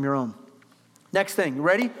different from your own? Next thing. You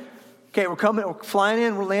ready? Okay, we're flying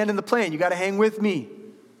in. We're landing the plane. You got to hang with me.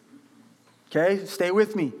 Okay, stay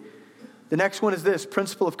with me. The next one is this,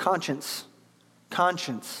 principle of conscience.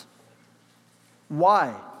 Conscience.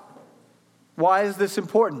 Why? Why is this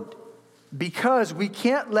important? Because we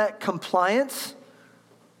can't let compliance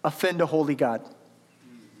offend a holy God.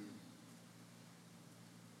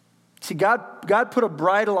 See, God put a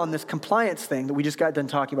bridle on this compliance thing that we just got done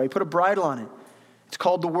talking about. He put a bridle on it. It's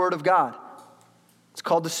called the Word of God. It's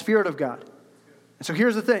called the Spirit of God. And so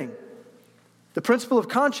here's the thing. The principle of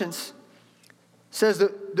conscience says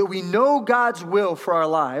that we know God's will for our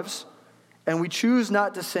lives, and we choose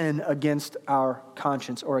not to sin against our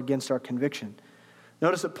conscience or against our conviction.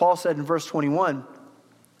 Notice that Paul said in verse 21,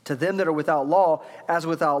 to them that are without law, as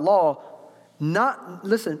without law,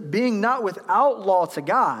 being not without law to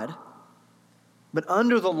God, but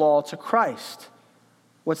under the law to Christ.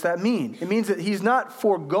 What's that mean? It means that he's not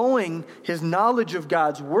foregoing his knowledge of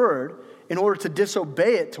God's word in order to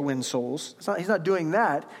disobey it to win souls. He's not doing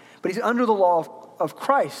that, but he's under the law of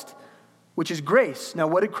Christ, which is grace. Now,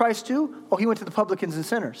 what did Christ do? Oh, he went to the publicans and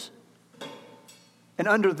sinners. And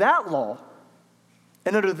under that law,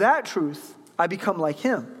 and under that truth, I become like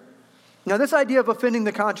him. Now, this idea of offending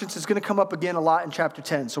the conscience is going to come up again a lot in chapter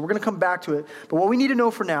 10. So we're going to come back to it. But what we need to know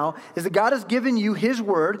for now is that God has given you his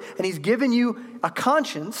word, and he's given you a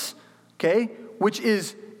conscience, okay, which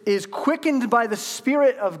is quickened by the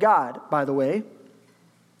Spirit of God, by the way,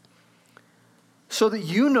 so that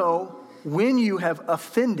you know when you have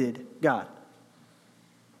offended God.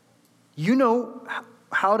 You know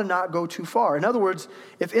how to not go too far. In other words,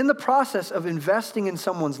 if in the process of investing in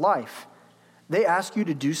someone's life, they ask you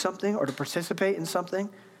to do something or to participate in something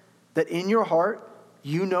that in your heart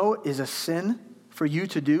you know is a sin for you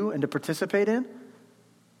to do and to participate in,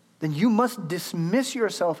 then you must dismiss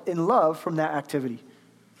yourself in love from that activity.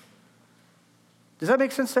 Does that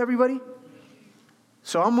make sense to everybody?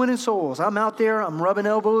 So I'm winning souls. I'm out there. I'm rubbing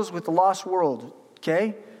elbows with the lost world.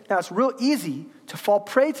 Okay? Now it's real easy to fall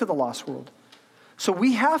prey to the lost world. So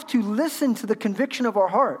we have to listen to the conviction of our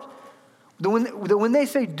heart. When they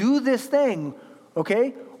say, do this thing,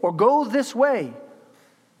 okay, or go this way,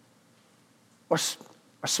 or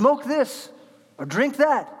smoke this, or drink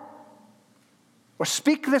that, or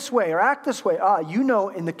speak this way, or act this way, you know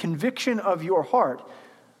in the conviction of your heart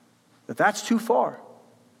that that's too far.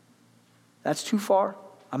 That's too far.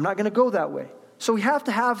 I'm not going to go that way. So we have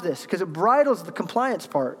to have this because it bridles the compliance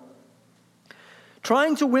part.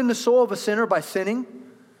 Trying to win the soul of a sinner by sinning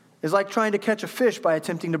is like trying to catch a fish by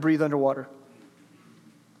attempting to breathe underwater.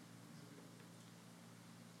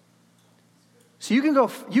 So you can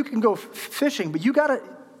go fishing, but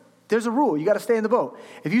there's a rule. You got to stay in the boat.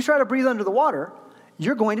 If you try to breathe under the water,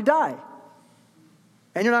 you're going to die.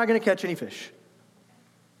 And you're not going to catch any fish.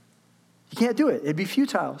 You can't do it. It'd be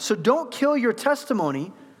futile. So don't kill your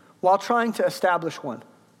testimony while trying to establish one.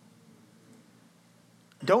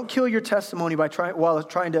 Don't kill your testimony while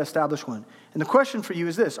trying to establish one. And the question for you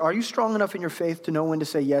is this: are you strong enough in your faith to know when to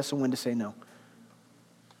say yes and when to say no?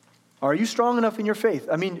 Are you strong enough in your faith?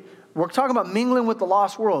 I mean, we're talking about mingling with the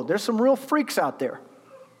lost world. There's some real freaks out there.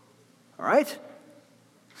 All right?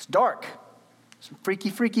 It's dark. Some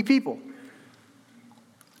freaky people.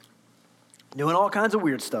 Doing all kinds of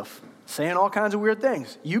weird stuff. Saying all kinds of weird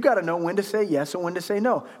things. You got to know when to say yes and when to say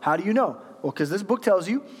no. How do you know? Well, because this book tells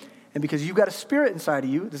you, and because you've got a spirit inside of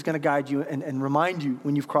you that's going to guide you and remind you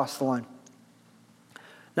when you've crossed the line.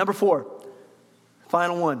 Number 4,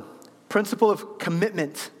 final one, principle of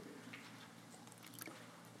commitment,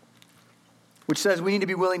 which says we need to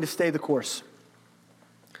be willing to stay the course.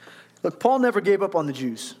 Look, Paul never gave up on the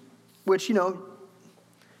Jews, which, he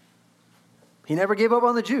never gave up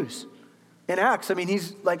on the Jews. In Acts,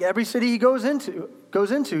 he's like every city he goes into,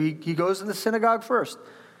 he goes to the synagogue first.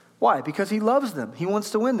 Why? Because he loves them. He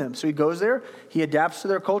wants to win them. So he goes there, he adapts to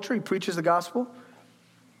their culture, he preaches the gospel.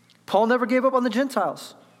 Paul never gave up on the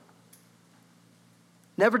Gentiles.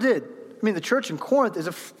 Never did. The church in Corinth is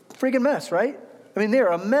a friggin' mess, right? They're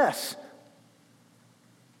a mess.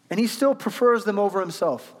 And he still prefers them over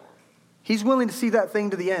himself. He's willing to see that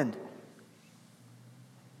thing to the end.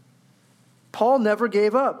 Paul never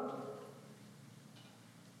gave up.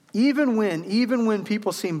 Even when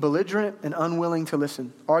people seem belligerent and unwilling to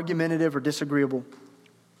listen, argumentative or disagreeable.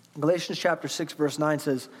 Galatians chapter 6, verse 9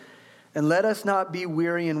 says, "And let us not be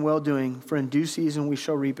weary in well-doing, for in due season we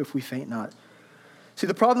shall reap if we faint not." See,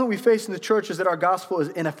 the problem that we face in the church is that our gospel is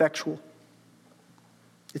ineffectual.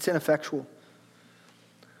 It's ineffectual.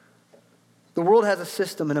 The world has a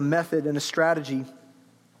system and a method and a strategy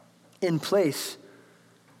in place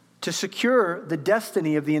to secure the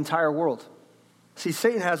destiny of the entire world. See,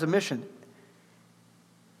 Satan has a mission,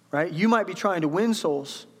 right? You might be trying to win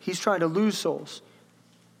souls. He's trying to lose souls.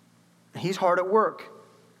 He's hard at work.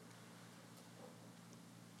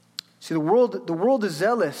 See, the world is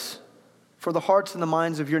zealous for the hearts and the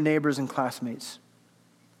minds of your neighbors and classmates.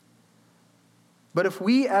 But if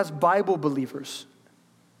we as Bible believers,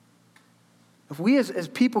 if we as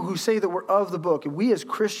people who say that we're of the book, if we as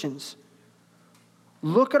Christians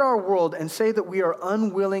look at our world and say that we are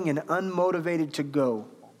unwilling and unmotivated to go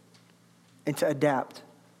and to adapt,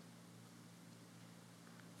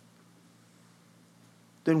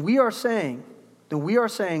 then we are saying that we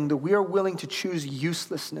are willing to choose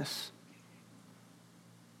uselessness.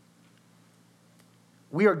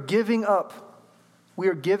 We are giving up. We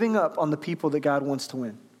are giving up on the people that God wants to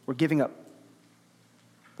win. We're giving up.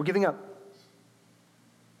 We're giving up.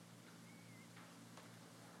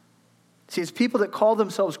 See, it's people that call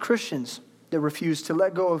themselves Christians that refuse to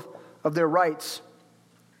let go of their rights.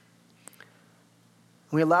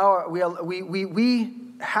 We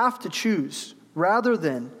have to choose rather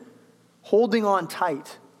than holding on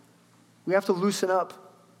tight. We have to loosen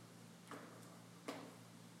up.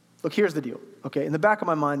 Look, here's the deal. Okay, in the back of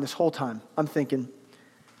my mind this whole time, I'm thinking,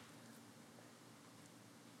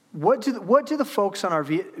 what do the folks on our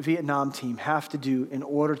Vietnam team have to do in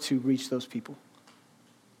order to reach those people?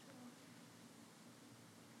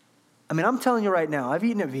 I'm telling you right now, I've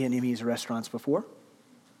eaten at Vietnamese restaurants before.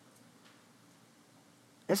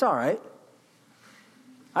 It's all right.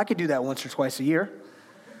 I could do that once or twice a year.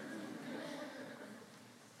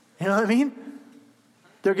 You know what I mean?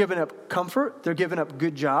 They're giving up comfort. They're giving up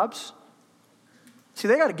good jobs. See,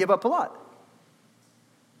 they got to give up a lot.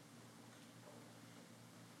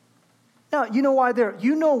 Now, you know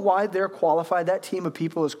why they're qualified? That team of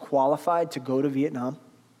people is qualified to go to Vietnam.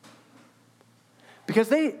 Because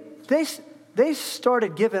they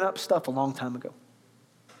started giving up stuff a long time ago.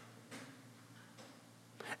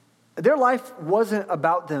 Their life wasn't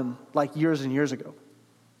about them like years and years ago.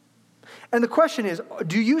 And the question is,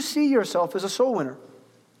 do you see yourself as a soul winner?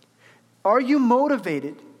 Are you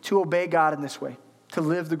motivated to obey God in this way, to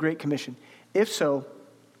live the Great Commission? If so,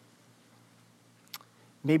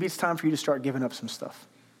 maybe it's time for you to start giving up some stuff.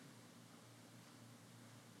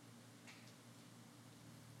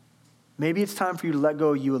 Maybe it's time for you to let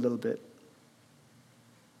go of you a little bit.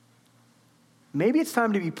 Maybe it's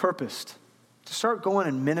time to be purposed, to start going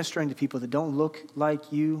and ministering to people that don't look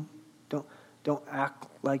like you, don't act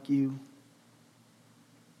like you.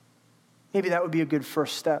 Maybe that would be a good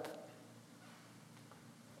first step.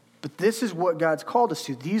 But this is what God's called us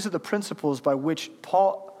to. These are the principles by which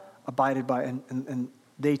Paul abided by, and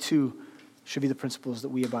they too should be the principles that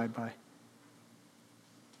we abide by.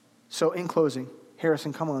 So in closing,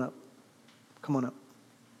 Harrison, come on up. Come on up.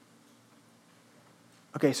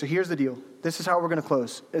 Okay, so here's the deal. This is how we're going to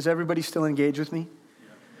close. Is everybody still engaged with me?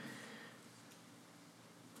 Yeah.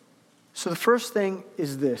 So the first thing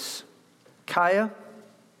is this. Kaya,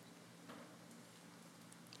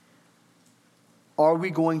 are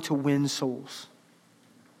we going to win souls?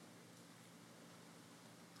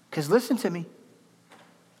 Because listen to me,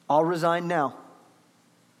 I'll resign now.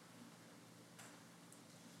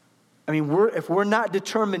 I mean, if we're not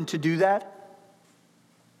determined to do that,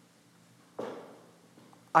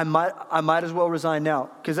 I might as well resign now,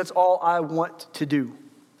 because that's all I want to do.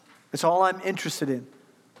 That's all I'm interested in.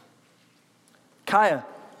 Kaya,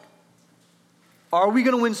 are we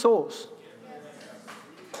going to win souls?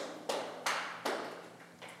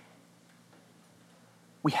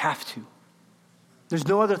 We have to. There's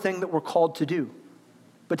no other thing that we're called to do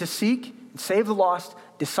but to seek and save the lost,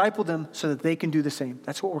 disciple them so that they can do the same.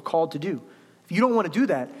 That's what we're called to do. If you don't want to do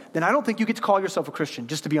that, then I don't think you get to call yourself a Christian,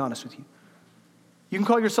 just to be honest with you. You can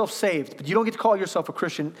call yourself saved, but you don't get to call yourself a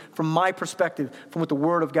Christian from my perspective, from what the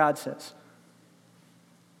Word of God says.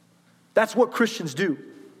 That's what Christians do.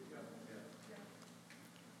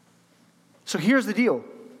 So here's the deal.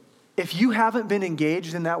 If you haven't been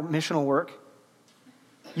engaged in that missional work,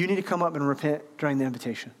 you need to come up and repent during the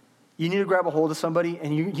invitation. You need to grab a hold of somebody,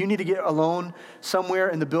 and you need to get alone somewhere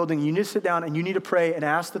in the building. You need to sit down and you need to pray and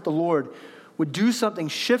ask that the Lord would do something,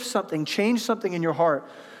 shift something, change something in your heart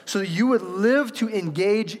so that you would live to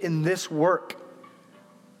engage in this work.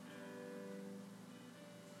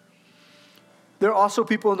 There are also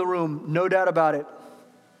people in the room, no doubt about it,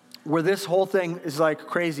 where this whole thing is like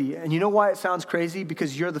crazy. And you know why it sounds crazy?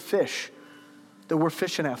 Because you're the fish that we're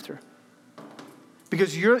fishing after.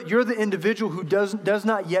 Because you're the individual who does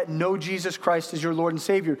not yet know Jesus Christ as your Lord and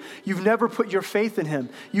Savior. You've never put your faith in Him.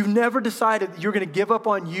 You've never decided that you're going to give up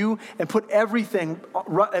on you and put everything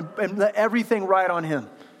and let everything ride on Him.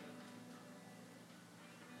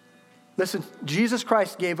 Listen, Jesus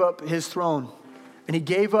Christ gave up His throne, and He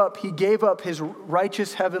gave up His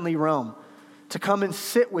righteous heavenly realm to come and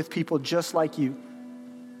sit with people just like you.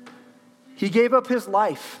 He gave up His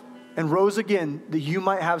life and rose again that you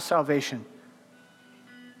might have salvation.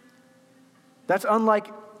 That's unlike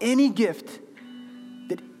any gift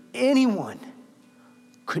that anyone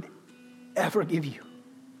could ever give you.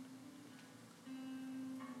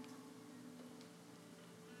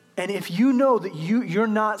 And if you know that you're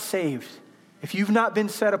not saved, if you've not been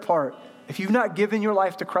set apart, if you've not given your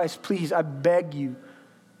life to Christ, please, I beg you,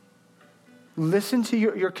 listen to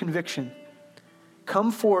your conviction.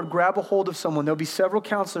 Come forward, grab a hold of someone. There'll be several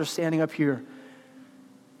counselors standing up here.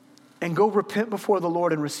 And go repent before the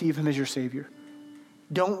Lord and receive Him as your Savior.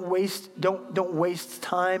 Don't waste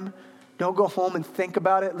time. Don't go home and think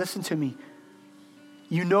about it. Listen to me.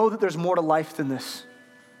 You know that there's more to life than this.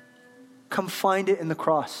 Come find it in the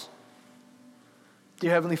cross.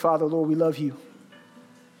 Dear Heavenly Father, Lord, we love you.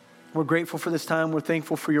 We're grateful for this time. We're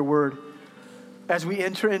thankful for your word. As we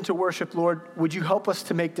enter into worship, Lord, would you help us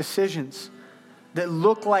to make decisions that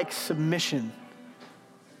look like submission,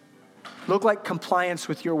 look like compliance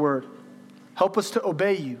with your word. Help us to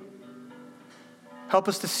obey you. Help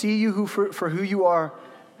us to see you for who you are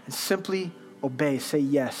and simply obey, say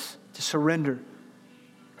yes, to surrender.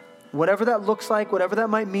 Whatever that looks like, whatever that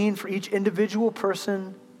might mean for each individual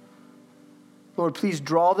person, Lord, please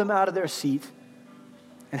draw them out of their seat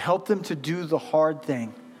and help them to do the hard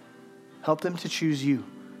thing. Help them to choose you.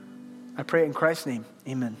 I pray in Christ's name,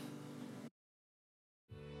 amen.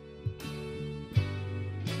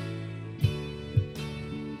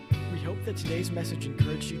 That today's message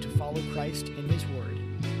encouraged you to follow Christ in His Word.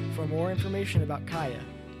 For more information about Kaya,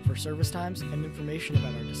 for service times, and information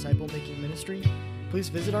about our disciple-making ministry, please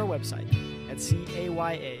visit our website at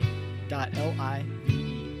caya.live.